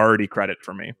close is already credit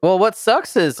for me. Well, what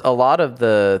sucks is a lot of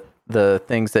the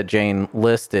things that Jane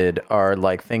listed are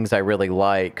like things I really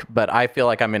like, but I feel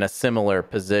like I'm in a similar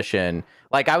position.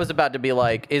 Like I was about to be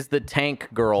like, is the Tank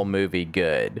Girl movie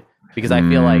good? Because I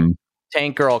feel like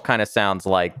Tank Girl kind of sounds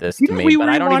like this to me, but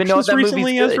I don't even know if that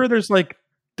recently, movie's Ezra. good.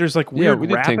 There's like weird we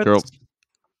did rabbits. Tank Girl.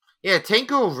 yeah, Tank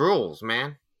Girl rules,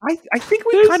 man. I think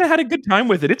we kind of had a good time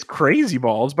with it. It's crazy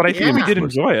balls, but I think we did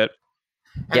enjoy it.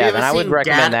 Have you Yeah, ever then I would seen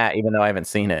recommend that, even though I haven't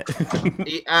seen it.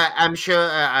 I'm sure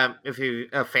if you're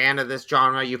a fan of this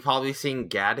genre, you've probably seen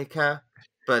Gattaca,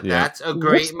 but that's a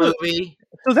great movie.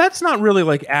 So that's not really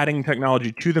like adding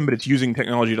technology to them, but it's using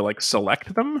technology to like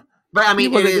select them. But I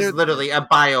mean, it is literally a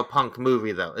biopunk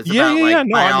movie, though. It's Yeah, about yeah, like yeah.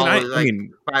 No, biology, I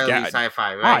mean, biology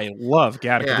sci-fi, right? I love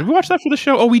Gattaca. Yeah. Did we watch that for the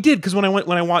show? Oh, we did, because when I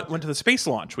went to the space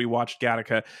launch, we watched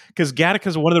Gattaca, because Gattaca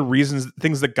is one of the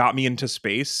things that got me into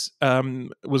space.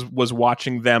 Was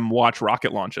watching them watch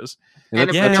rocket launches. And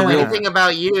if you know anything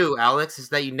about you, Alex, is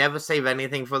that you never save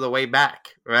anything for the way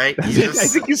back, right? I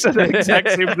think you said that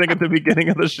exact same thing at the beginning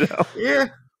of the show. Yeah.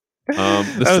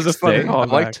 That was a funny call. I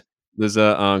liked. There's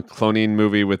a cloning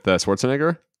movie with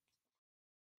Schwarzenegger.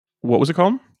 What was it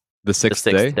called? The Sixth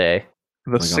Day.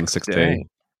 The Sixth Day.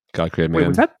 God created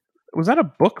man. Wait, was that a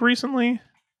book recently?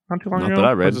 Not too long ago. That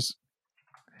I read.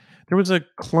 There was a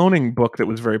cloning book that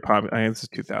was very popular. This is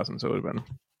 2000, so it would have been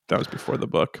that was before the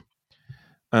book.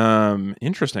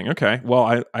 Interesting. Okay.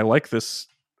 Well, I like this.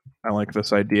 I like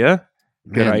this idea.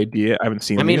 Good idea. I haven't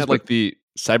seen. I mean, like the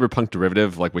cyberpunk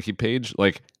derivative, like wiki page,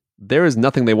 like there is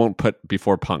nothing they won't put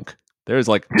before punk. There's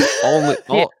like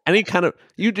any kind of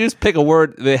you just pick a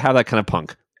word, they have that kind of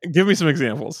punk. Give me some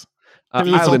examples.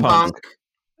 Island punk,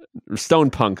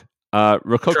 stone punk,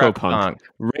 rococo punk,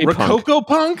 rococo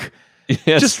punk.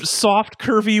 Yes. Just soft,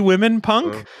 curvy women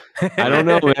punk. I don't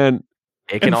know, man.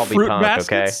 It can all be punk,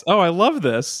 baskets. Okay? Oh, I love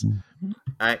this.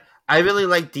 I really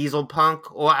like diesel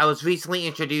punk, or I was recently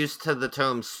introduced to the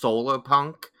term solar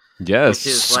punk. Yes, which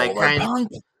is like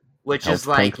which is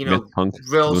like, you know,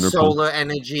 real solar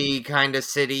energy kind of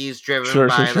cities driven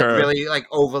by like really like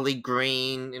overly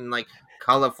green and like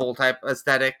colorful type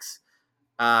aesthetics.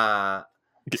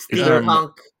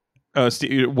 Steampunk.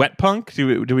 Wet punk?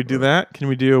 Do we do that? Can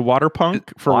we do a water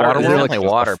punk for water? Definitely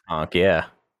water punk. Yeah.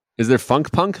 Is there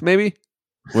funk punk maybe?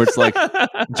 Where it's like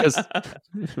just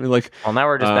like. Well, now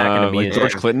we're just back into music.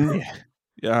 Like George Clinton.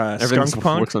 Yeah, skunk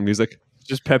punk works on music.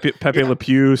 Just Pepe Le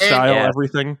Pew style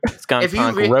everything. Skunk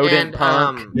punk, rodent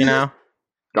punk. You know.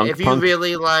 If you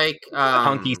really like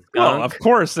punky skunk, well, of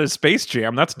course, there's Space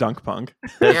Jam. That's dunk punk.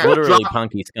 There's literally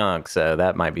punky skunk, so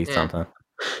that might be something.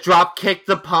 Drop Kick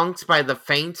the Punks by The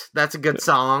Faint. That's a good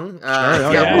song. If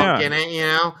you have punk in it, you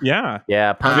know?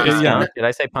 Yeah, punky skunk. Did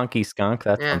I say punky skunk?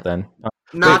 That's something.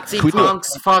 Nazi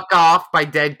Punks Fuck Off by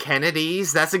Dead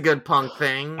Kennedys. That's a good punk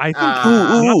thing. I think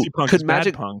Nazi punk could is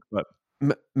Magic punk, but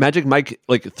Magic Mike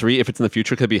like 3, if it's in the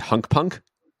future, could be hunk punk.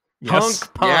 Yes.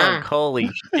 Punk punk, holy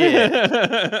shit.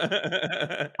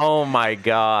 Oh my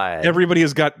god. Everybody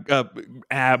has got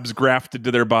abs grafted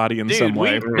to their body in some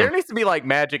way. There needs to be like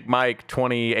Magic Mike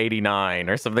 2089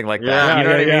 or something like that. You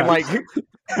know what I mean? Like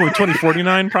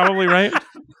 2049 probably, right?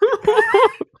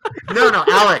 No,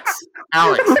 Alex,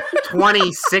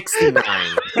 2069.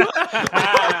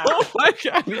 Oh my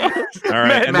god. All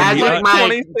right. Magic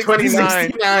Mike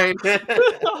 2069.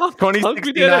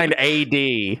 2069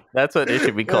 AD. That's what it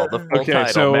should be called. The full title.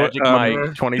 So, Magic Mike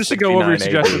 2069 just to go over your AD.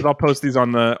 suggestions, I'll post these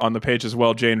on the page as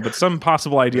well, Jane. But some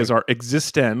possible ideas are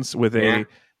Existence with a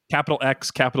capital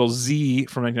X, capital Z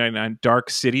from 1999, Dark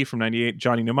City from 98,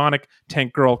 Johnny Mnemonic,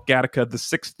 Tank Girl, Gattaca, The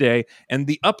Sixth Day, and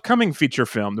the upcoming feature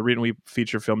film, the RiaW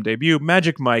feature film debut,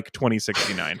 Magic Mike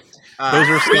 2069. Those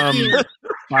are some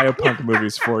biopunk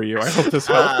movies for you. I hope this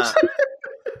helps.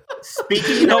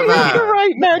 Speaking of, you're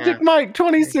right, Magic Mike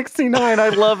 2069. I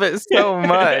love it so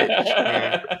much.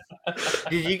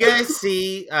 Did you guys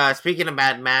see? Speaking of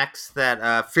Mad Max, that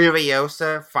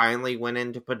Furiosa finally went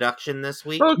into production this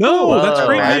week. No, that's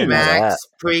great Mad news. Max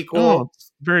prequel.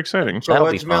 Very exciting.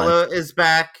 George Miller is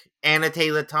back Anna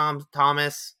Taylor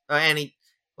Thomas, Anna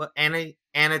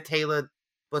Taylor,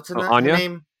 what's her Anya?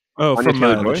 name? Oh, Anya from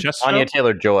Taylor-Joy? the chess show? Anya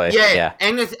Taylor-Joy. Yeah.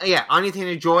 Anya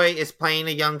Taylor-Joy is playing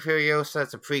a young Furiosa.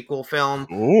 That's a prequel film.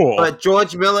 Cool. But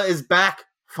George Miller is back,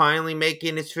 finally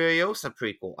making his Furiosa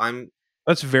prequel.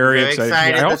 That's very exciting.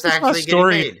 I That's also saw a actually getting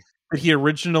story made. that he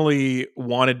originally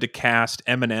wanted to cast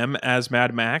Eminem as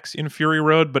Mad Max in Fury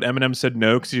Road, but Eminem said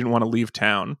no because he didn't want to leave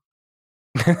town.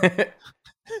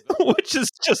 Which is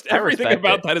just everything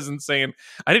about that is insane.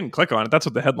 I didn't click on it. That's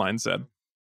what the headline said.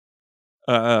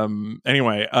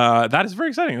 Anyway, that is very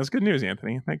exciting. That's good news,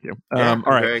 Anthony. Thank you. Yeah,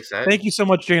 all right. very excited. Thank you so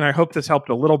much, Jane. I hope this helped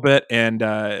a little bit. And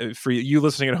for you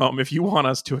listening at home, if you want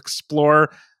us to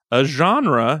explore a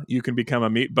genre, you can become a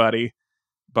Meat Buddy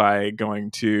by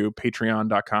going to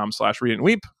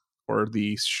patreon.com/readandweep or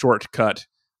the shortcut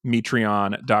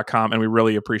metreon.com. And we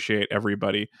really appreciate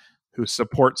everybody who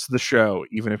supports the show,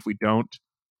 even if we don't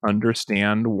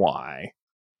understand why.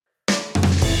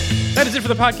 That is it for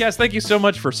the podcast. Thank you so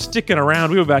much for sticking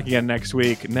around. We'll be back again next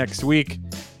week.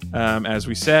 As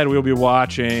we said, we'll be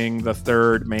watching The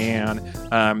Third Man.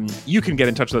 You can get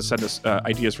in touch with us, send us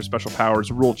ideas for special powers,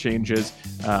 rule changes,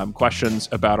 questions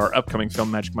about our upcoming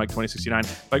film Magic Mike 2069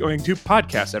 by going to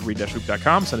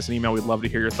podcast@read-weep.com. Send us an email. We'd love to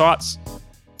hear your thoughts.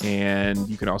 And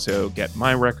you can also get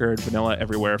my record, Vanilla,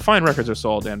 everywhere fine records are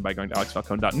sold, and by going to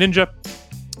alexfalcone.ninja.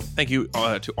 Thank you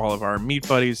to all of our Meat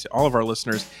Buddies, all of our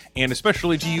listeners, and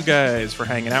especially to you guys for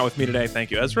hanging out with me today. Thank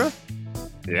you, Ezra.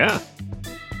 Yeah.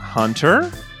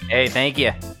 Hunter. Hey, thank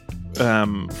you.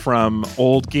 From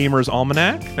Old Gamers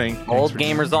Almanac. Old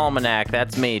Gamers Almanac.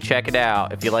 That's me. Check it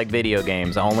out if you like video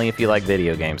games. Only if you like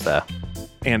video games, though.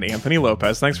 And Anthony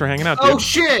Lopez. Thanks for hanging out, Oh, dude.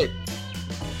 shit!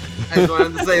 I just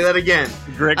wanted to say that again.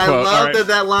 Great I quote. love All right.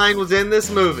 that line was in this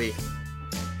movie.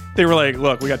 They were like,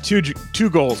 look, we got two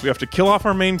goals. We have to kill off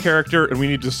our main character, and we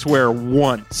need to swear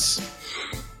once.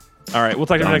 All right, we'll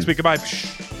talk to you next week. Goodbye.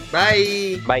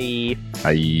 Bye. Bye.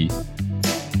 Bye.